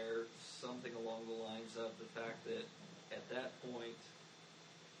meaning there something along the lines of the fact that at that point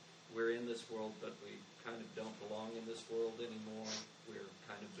we're in this world, but we kind of don't belong in this world anymore? We're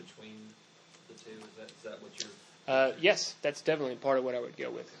kind of between the two? Is that what you're... Yes, that's definitely part of what I would go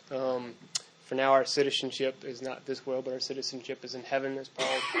with. For now, our citizenship is not this world, but our citizenship is in heaven, as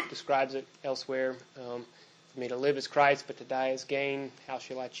Paul describes it elsewhere. For me to live is Christ, but to die is gain. How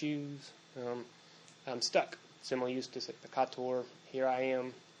shall I choose? I'm stuck. Simul justus et peccator. Here I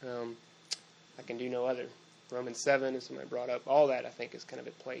am. I can do no other. Romans 7, as somebody brought up, all that I think is kind of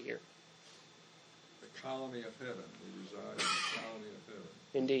at play here. The colony of heaven. We reside in the colony of heaven.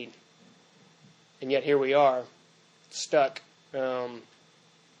 Indeed. And yet here we are, stuck and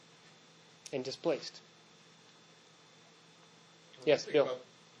displaced. Yes, Bill.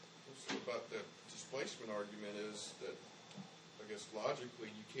 About the displacement argument is that, I guess logically,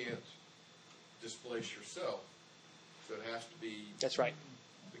 you can't displace yourself. So it has to be... That's right.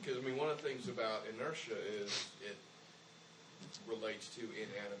 Because, I mean, one of the things about inertia is it relates to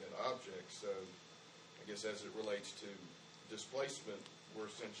inanimate objects. So I guess as it relates to displacement, we're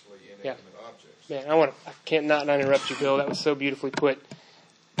essentially inanimate objects. Man, I can't not interrupt you, Bill. That was so beautifully put.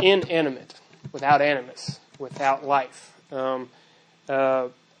 Inanimate, without animus, without life.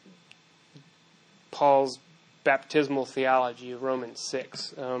 Paul's baptismal theology of Romans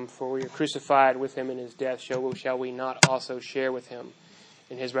 6. For we are crucified with him in his death, shall we not also share with him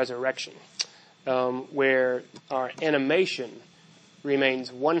in his resurrection? Where our animation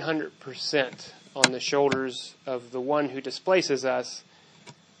remains 100% on the shoulders of the one who displaces us.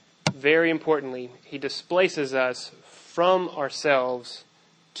 Very importantly, he displaces us from ourselves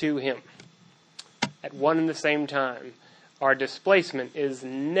to him. At one and the same time, our displacement is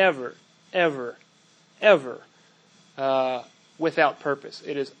never, ever, ever without purpose.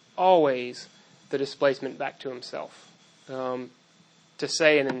 It is always the displacement back to himself. To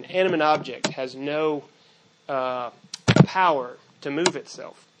say an inanimate object has no power to move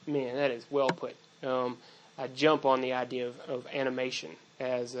itself, man, that is well put. I jump on the idea of animation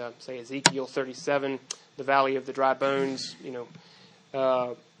as, say, Ezekiel 37, the valley of the dry bones,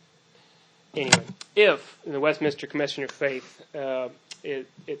 anyway, if in the Westminster Confession of Faith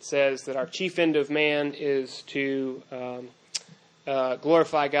it says that our chief end of man is to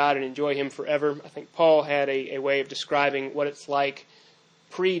glorify God and enjoy him forever, I think Paul had a way of describing what it's like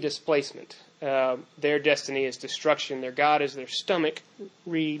pre-displacement. Their destiny is destruction. Their God is their stomach,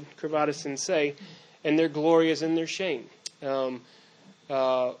 read Curvatus and say, and their glory is in their shame.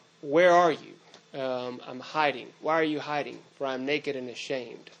 Where are you? I'm hiding. Why are you hiding? For I'm naked and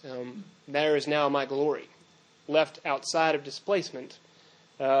ashamed. There is now my glory. Left outside of displacement,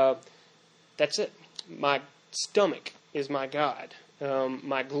 that's it. My stomach is my God.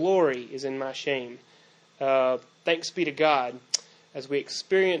 My glory is in my shame. Thanks be to God as we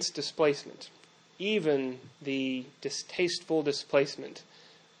experience displacement, even the distasteful displacement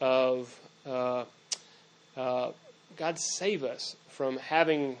of God save us from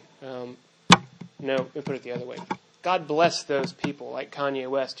having, let me put it the other way. God bless those people like Kanye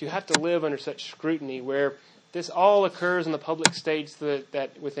West who have to live under such scrutiny where this all occurs on the public stage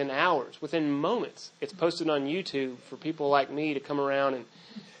that within hours, within moments, it's posted on YouTube for people like me to come around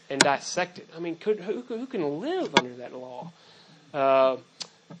and dissect it. I mean, who can live under that law?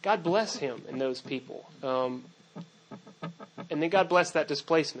 God bless him and those people. And then God bless that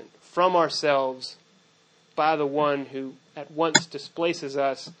displacement from ourselves by the one who at once displaces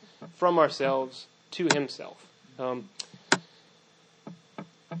us from ourselves to himself.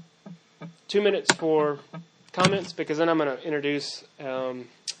 2 minutes for comments, because then I'm going to introduce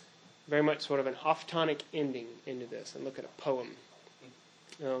very much sort of an off-tonic ending into this and look at a poem.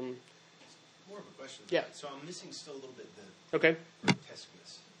 More of a question. Yeah. So I'm missing still a little bit the Okay.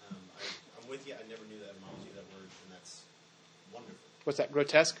 grotesqueness. I'm with you. I never knew the etymology of that word, and that's wonderful. What's that,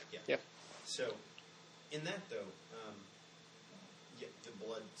 grotesque? Yeah. So, in that though, the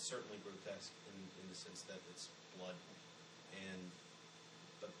blood certainly grotesque in the sense that it's blood,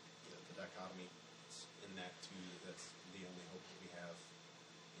 but the dichotomy in that too. That's the only hope that we have.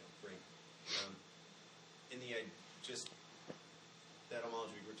 Great. Just that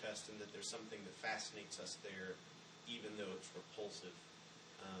etymology of grotesque, and that there's something that fascinates us there, even though it's repulsive.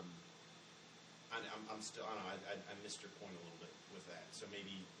 I'm still. I don't know. I missed your point a little bit with that. So maybe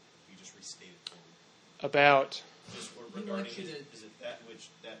you just restate it for me. About. Just regarding is it that which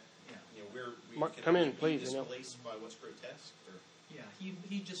we Mark, can come in, be please. displaced by what's grotesque? Or? Yeah,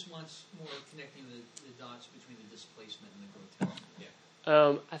 he just wants more connecting the dots between the displacement and the grotesque.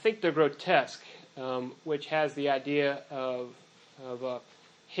 Yeah. I think the grotesque, which has the idea of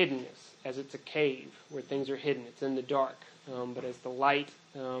hiddenness, as it's a cave where things are hidden. It's in the dark, but as the light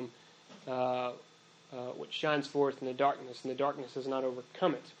which shines forth in the darkness, and the darkness does not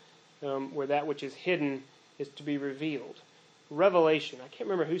overcome it, where that which is hidden is to be revealed. Revelation. I can't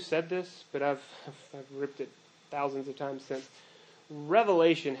remember who said this, but I've ripped it thousands of times since.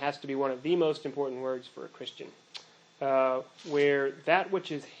 Revelation has to be one of the most important words for a Christian, where that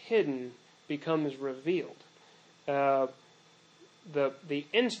which is hidden becomes revealed. The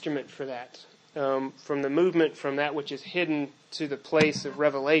instrument for that, from the movement from that which is hidden to the place of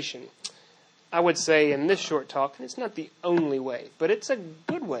revelation, I would say in this short talk, and it's not the only way, but it's a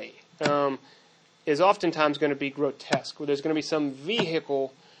good way, is oftentimes going to be grotesque, where there's going to be some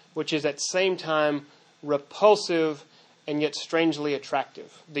vehicle which is at the same time repulsive and yet strangely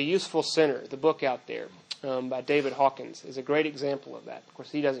attractive. The Useful Sinner, the book out there by David Hawkins, is a great example of that. Of course,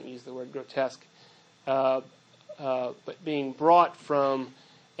 he doesn't use the word grotesque, but being brought from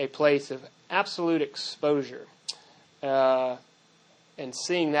a place of absolute exposure and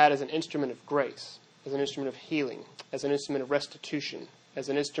seeing that as an instrument of grace, as an instrument of healing, as an instrument of restitution, as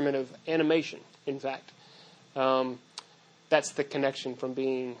an instrument of animation, in fact. That's the connection from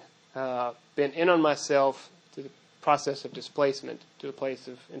being been in on myself to the process of displacement to the place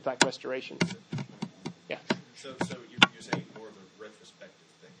of, in fact, restoration. Yeah. So you're saying more of a retrospective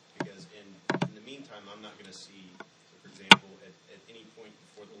thing, because in the meantime, I'm not going to see, for example, at any point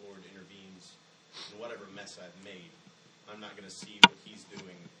before the Lord intervenes in whatever mess I've made, I'm not going to see what He's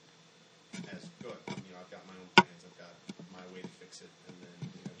doing as good. I've got my own plans, I've got my way to fix it, and then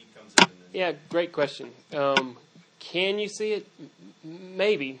He comes in and then... Yeah, great question. Can you see it?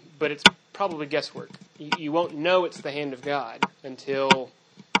 Maybe, but it's probably guesswork. You won't know it's the hand of God until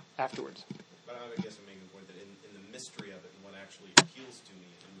afterwards. But I guess I'm making the point that in the mystery of it and what actually appeals to me,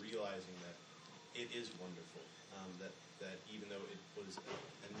 and realizing that it is wonderful, that even though it was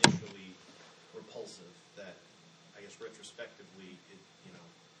initially repulsive, that I guess retrospectively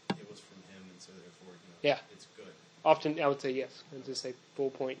it was from Him, and so therefore it's good. Often I would say yes. I'd just say full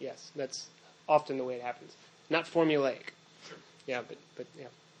point yes. That's often the way it happens. Not formulaic. Sure. Yeah, but yeah.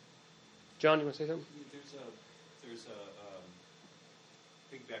 John, you want to say something? There's a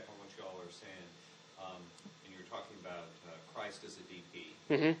piggyback on what y'all are saying, and you're talking about Christ as a DP,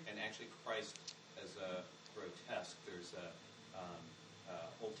 and actually Christ as a grotesque. There's a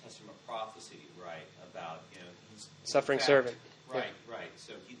Old Testament prophecy, right, about he's suffering fact, servant. Right, right.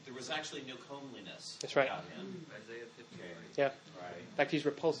 So there was actually no comeliness. That's right. About him. Isaiah 53. Yeah. Right. In fact, he's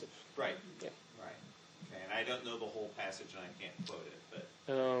repulsive. Right. Yeah. Right. Okay, and I don't know the whole passage, and I can't quote it, but.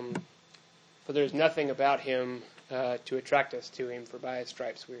 For there's nothing about him to attract us to him, for by his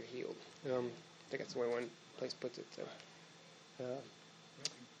stripes we are healed. I think that's the way one place puts it. So,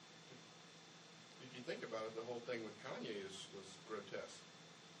 You you think about it, the whole thing with Kanye was grotesque.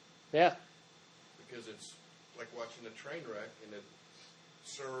 Yeah. Because it's like watching a train wreck, and it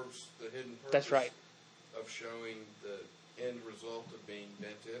serves the hidden purpose That's right. of showing the end result of being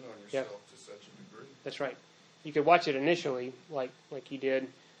bent in on yourself to such a degree. That's right. You could watch it initially, like you did,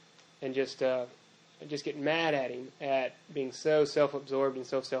 and just get mad at him at being so self-absorbed and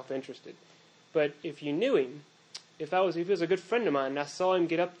so self-interested. But if you knew him, if he was a good friend of mine and I saw him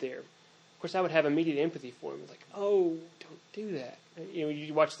get up there, of course I would have immediate empathy for him. It's like, oh, don't do that. And,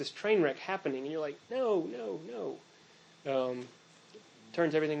 you watch this train wreck happening, and you're like, no.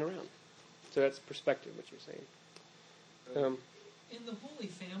 Turns everything around. So that's perspective, what you're saying. In the Holy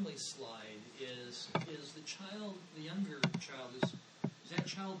Family slide, is the younger child, is that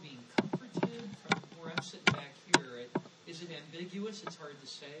child being comforted from where I'm sitting back here? Is it ambiguous? It's hard to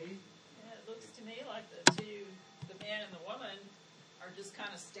say. Yeah, it looks to me like the man and the woman, are just kind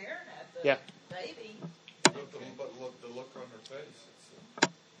of staring at the baby. But the look on her face.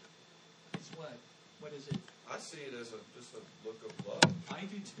 It's what? What is it? I see it as just a look of love. I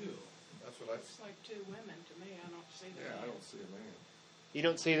do too. That's what It's like two women to me. I don't see the man. I don't see a man. You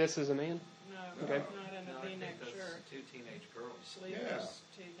don't see this as a man? No, Okay. not in a V-neck shirt. Two teenage girls. Sleeveless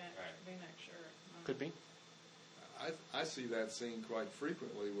V-neck shirt. No. Could be. I see that scene quite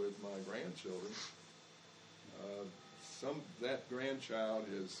frequently with my grandchildren. That grandchild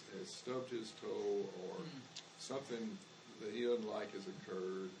has stubbed his toe, or something that he doesn't like has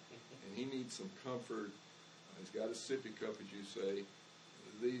occurred, and he needs some comfort. He's got a sippy cup, as you say.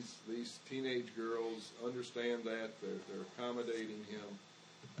 These teenage girls understand that. They're accommodating him.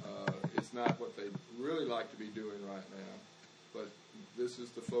 It's not what they really like to be doing right now, but this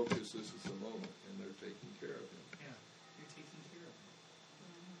is the focus. This is the moment, and they're taking care of him. Yeah, you're taking care of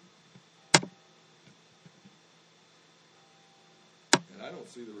him. And I don't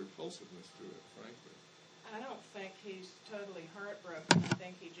see the repulsiveness to it, frankly. I don't think he's totally heartbroken. I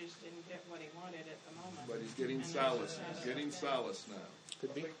think he just didn't get what he wanted at the moment. But he's getting solace. He's getting solace now.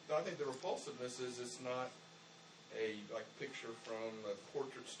 Could be. I think the repulsiveness is it's not a picture from a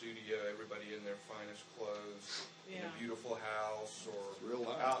portrait studio, everybody in their finest clothes, in a beautiful house, or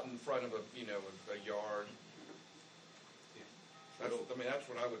out in front of a yard. That's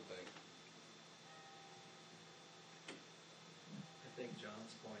what I would think. I think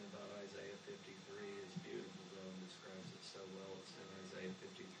John's point about Isaiah 53 is beautiful, though, and describes it so well. It's in Isaiah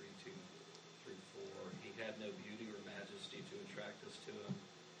 53, 2-4. He had no beauty or majesty to attract us to him,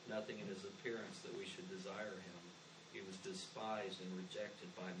 nothing in his appearance that we should desire him. He was despised and rejected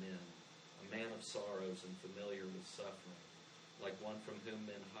by men, a man of sorrows and familiar with suffering. Like one from whom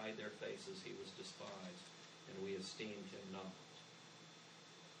men hide their faces, he was despised, and we esteemed him not.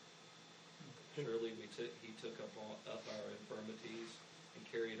 Surely he took up our infirmities and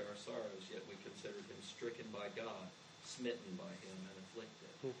carried our sorrows, yet we considered him stricken by God, smitten by him, and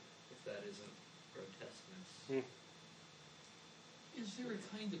afflicted. If that isn't grotesqueness. Is there a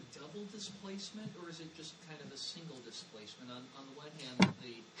kind of double displacement, or is it just kind of a single displacement? On the one hand,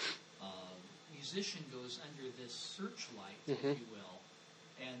 the musician goes under this searchlight, if you will,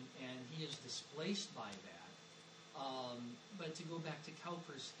 and he is displaced by that. But to go back to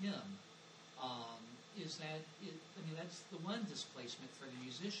Cowper's hymn, that's the one displacement for the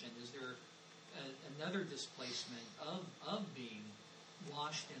musician. Is there another displacement of being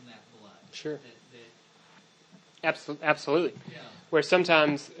washed in that blood? Sure. That Absolutely. Yeah. Where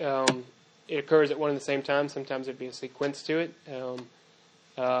sometimes it occurs at one and the same time. Sometimes there'd be a sequence to it.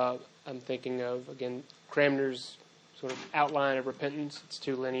 I'm thinking of, again, Cranmer's sort of outline of repentance. It's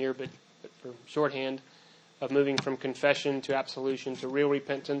too linear, but for shorthand, of moving from confession to absolution to real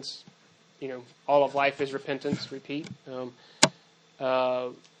repentance. All of life is repentance, repeat.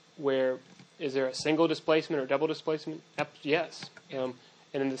 Where is there a single displacement or double displacement? Yes. And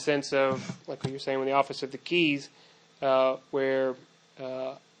in the sense of, like what you're saying with the office of the keys, where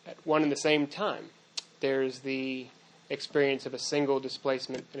at one and the same time, there's the experience of a single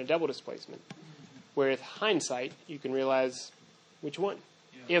displacement and a double displacement. Where with hindsight, you can realize which one.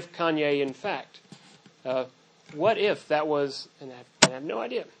 Yeah. If Kanye, in fact, what if that was, and I have no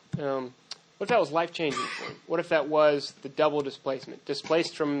idea, what if that was life-changing for him? What if that was the double displacement?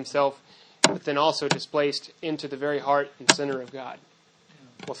 Displaced from himself, but then also displaced into the very heart and center of God.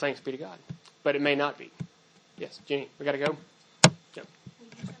 Yeah. Well, thanks be to God. But it may not be. Yes, Jenny, we got to go? Yep. When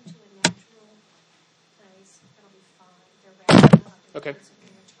you come to a natural place, that'll be fine. They're wrapped up. Okay. When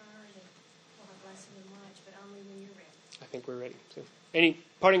you return, and we'll have less than much, but only when you're ready. I think we're ready. So, any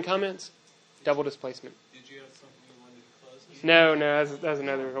parting comments? Double displacement. Did you have something you wanted to close with? No, that was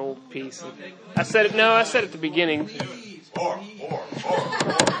another old piece. I said at the beginning. Please.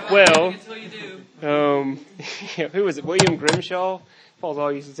 Well, Who was it? William Grimshaw? Paul's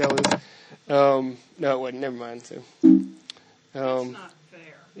all used to tell us. No, it wasn't. Never mind. So, It's not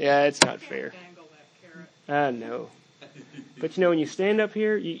fair. Yeah, it's not fair. Dangle that carrot. I know. But when you stand up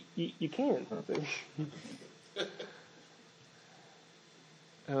here, you can.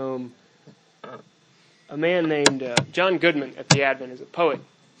 A man named John Goodman at the Advent is a poet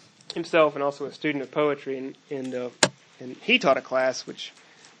himself and also a student of poetry, and he taught a class which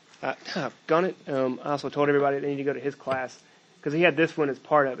gone it. I also told everybody they need to go to his class because he had this one as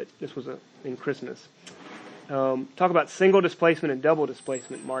part of it. This was in Christmas. Talk about single displacement and double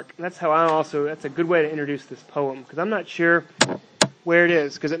displacement, Mark. And that's a good way to introduce this poem because I'm not sure where it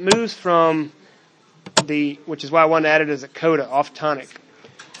is because it moves from which is why I wanted to add it as a coda, off tonic.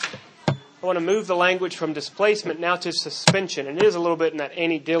 I want to move the language from displacement now to suspension. And it is a little bit in that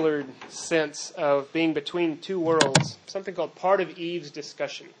Annie Dillard sense of being between two worlds. Something called Part of Eve's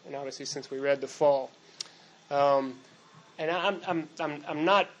Discussion. And obviously since we read The Fall. And I'm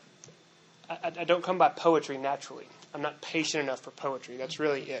not, I don't come by poetry naturally. I'm not patient enough for poetry. That's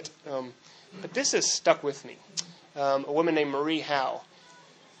really it. But this has stuck with me. A woman named Marie Howe.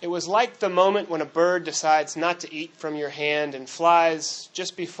 It was like the moment when a bird decides not to eat from your hand and flies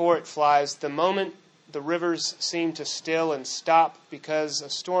just before it flies, the moment the rivers seem to still and stop because a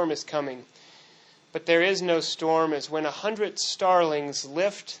storm is coming. But there is no storm as when 100 starlings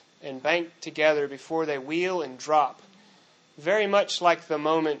lift and bank together before they wheel and drop. Very much like the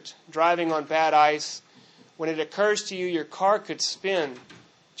moment driving on bad ice when it occurs to you your car could spin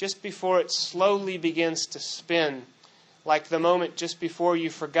just before it slowly begins to spin. Like the moment just before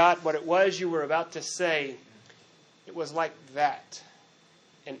you forgot what it was you were about to say. It was like that.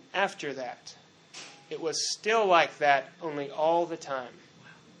 And after that, it was still like that, only all the time.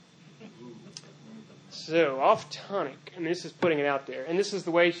 So, off tonic, and this is putting it out there. And this is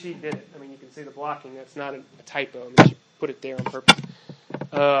the way she did it. I mean, you can see the blocking. That's not a typo. I mean, she put it there on purpose.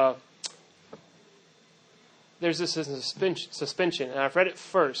 There's this suspension, and I've read it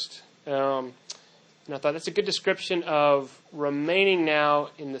first. And I thought that's a good description of remaining now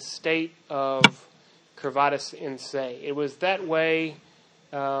in the state of curvatus in se. It was that way.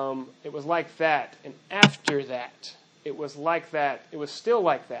 It was like that. And after that, it was like that. It was still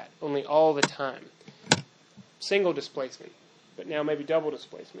like that, only all the time. Single displacement, but now maybe double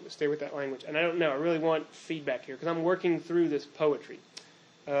displacement to stay with that language. And I don't know. I really want feedback here because I'm working through this poetry.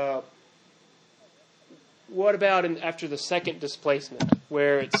 What about after the second displacement,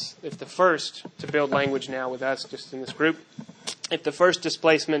 where if the first, to build language now with us just in this group, if the first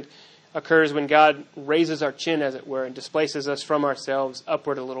displacement occurs when God raises our chin, as it were, and displaces us from ourselves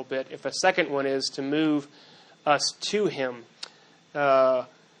upward a little bit, if a second one is to move us to Him, does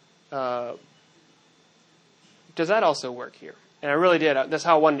that also work here? And I really did. That's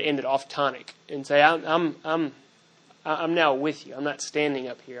how I wanted to end it, off tonic, and say I'm now with you. I'm not standing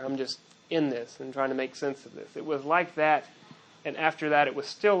up here. I'm just in this and trying to make sense of this. It was like that, and after that it was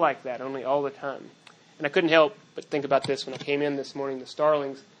still like that, only all the time. And I couldn't help but think about this when I came in this morning, the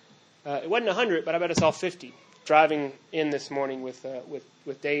starlings. It wasn't 100, but I bet it's all 50, driving in this morning with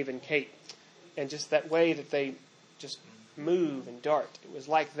Dave and Kate. And just that way that they just move and dart. It was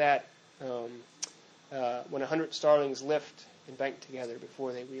like that when 100 starlings lift and bank together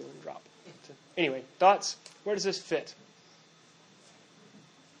before they wheel and drop. So, anyway, thoughts? Where does this fit?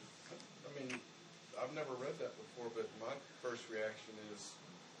 I've never read that before, but my first reaction is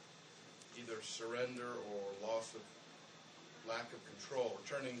either surrender or lack of control, or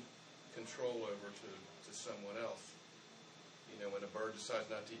turning control over to someone else. When a bird decides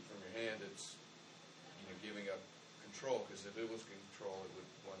not to eat from your hand, it's giving up control, because if it was in control, it would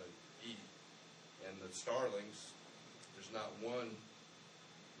want to eat. And the starlings, there's not one,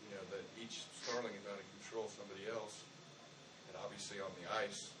 that each starling is going to control somebody else. And obviously on the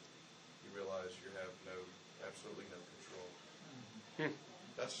ice, you realize you have absolutely no control.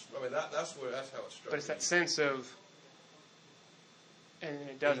 That's how it struck me. But it's that sense of, and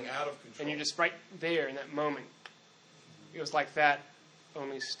it doesn't. Being out of control. And you're just right there in that moment. It was like that,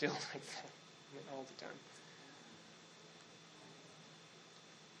 only still like that, all the time.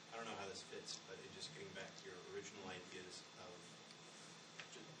 I don't know how this fits, but it just getting back to your original ideas of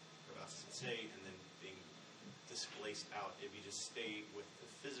curvatus in se and then being displaced out. If you just stay with the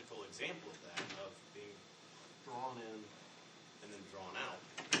physical example of that, of being drawn in and then drawn out.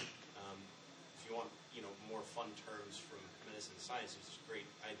 If you want, more fun terms from medicine and science, there's this great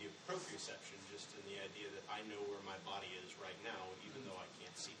idea of proprioception, just in the idea that I know where my body is right now, even though I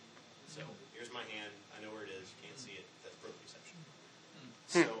can't see it. So here's my hand, I know where it is, can't see it, that's proprioception.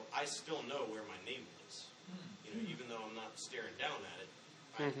 So I still know where my navel is. Even though I'm not staring down at it,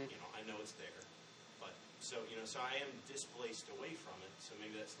 I know it's there. So I am displaced away from it. So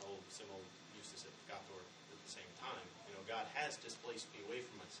maybe that's the whole simul justus et peccator at the same time. God has displaced me away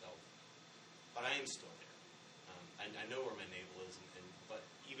from myself, but I am still there. I know where my navel is, but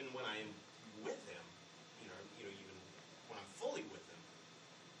even when I am with Him, even when I'm fully with Him,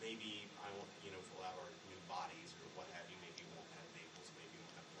 maybe I won't, fill out our new bodies or what have you. Maybe we won't have navels, maybe we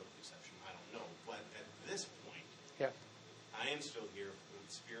won't have proprioception. I don't know. But at this point, I am still here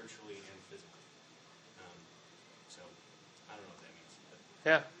spiritually and physically. So I don't know what that means. But.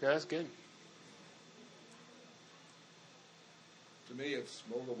 Yeah, no, that's good. To me, it's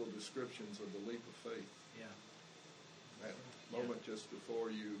multiple descriptions of the leap of faith. Yeah. That moment just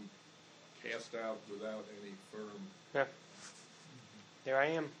before you cast out without any firm. Yeah. There I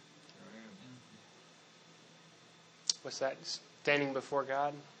am. What's that? Standing before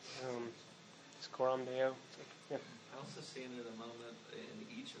God. Coram Deo. Yeah. I also see in it a moment,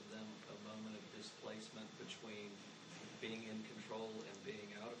 in each of them, a moment of displacement between being in control and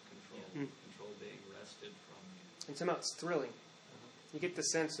being out of control. Control being wrested from you. And somehow it's thrilling. You get the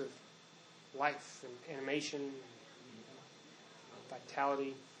sense of life and animation,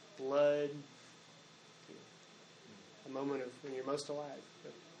 vitality, blood, a moment of when you're most alive.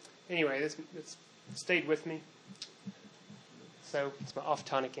 But anyway, this stayed with me. So it's my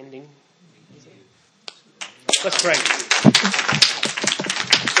off-tonic ending. Let's pray.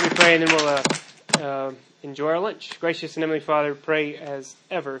 Let me pray and then we'll enjoy our lunch. Gracious and Heavenly Father, pray as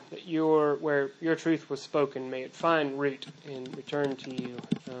ever that where your truth was spoken, may it find root and return to you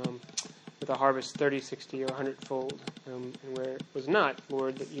with a harvest 30, 60, or 100-fold. And where it was not,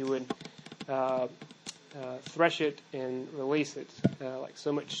 Lord, that you would thresh it and release it like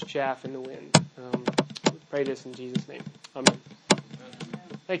so much chaff in the wind. We pray this in Jesus' name. Amen.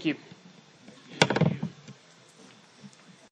 Thank you.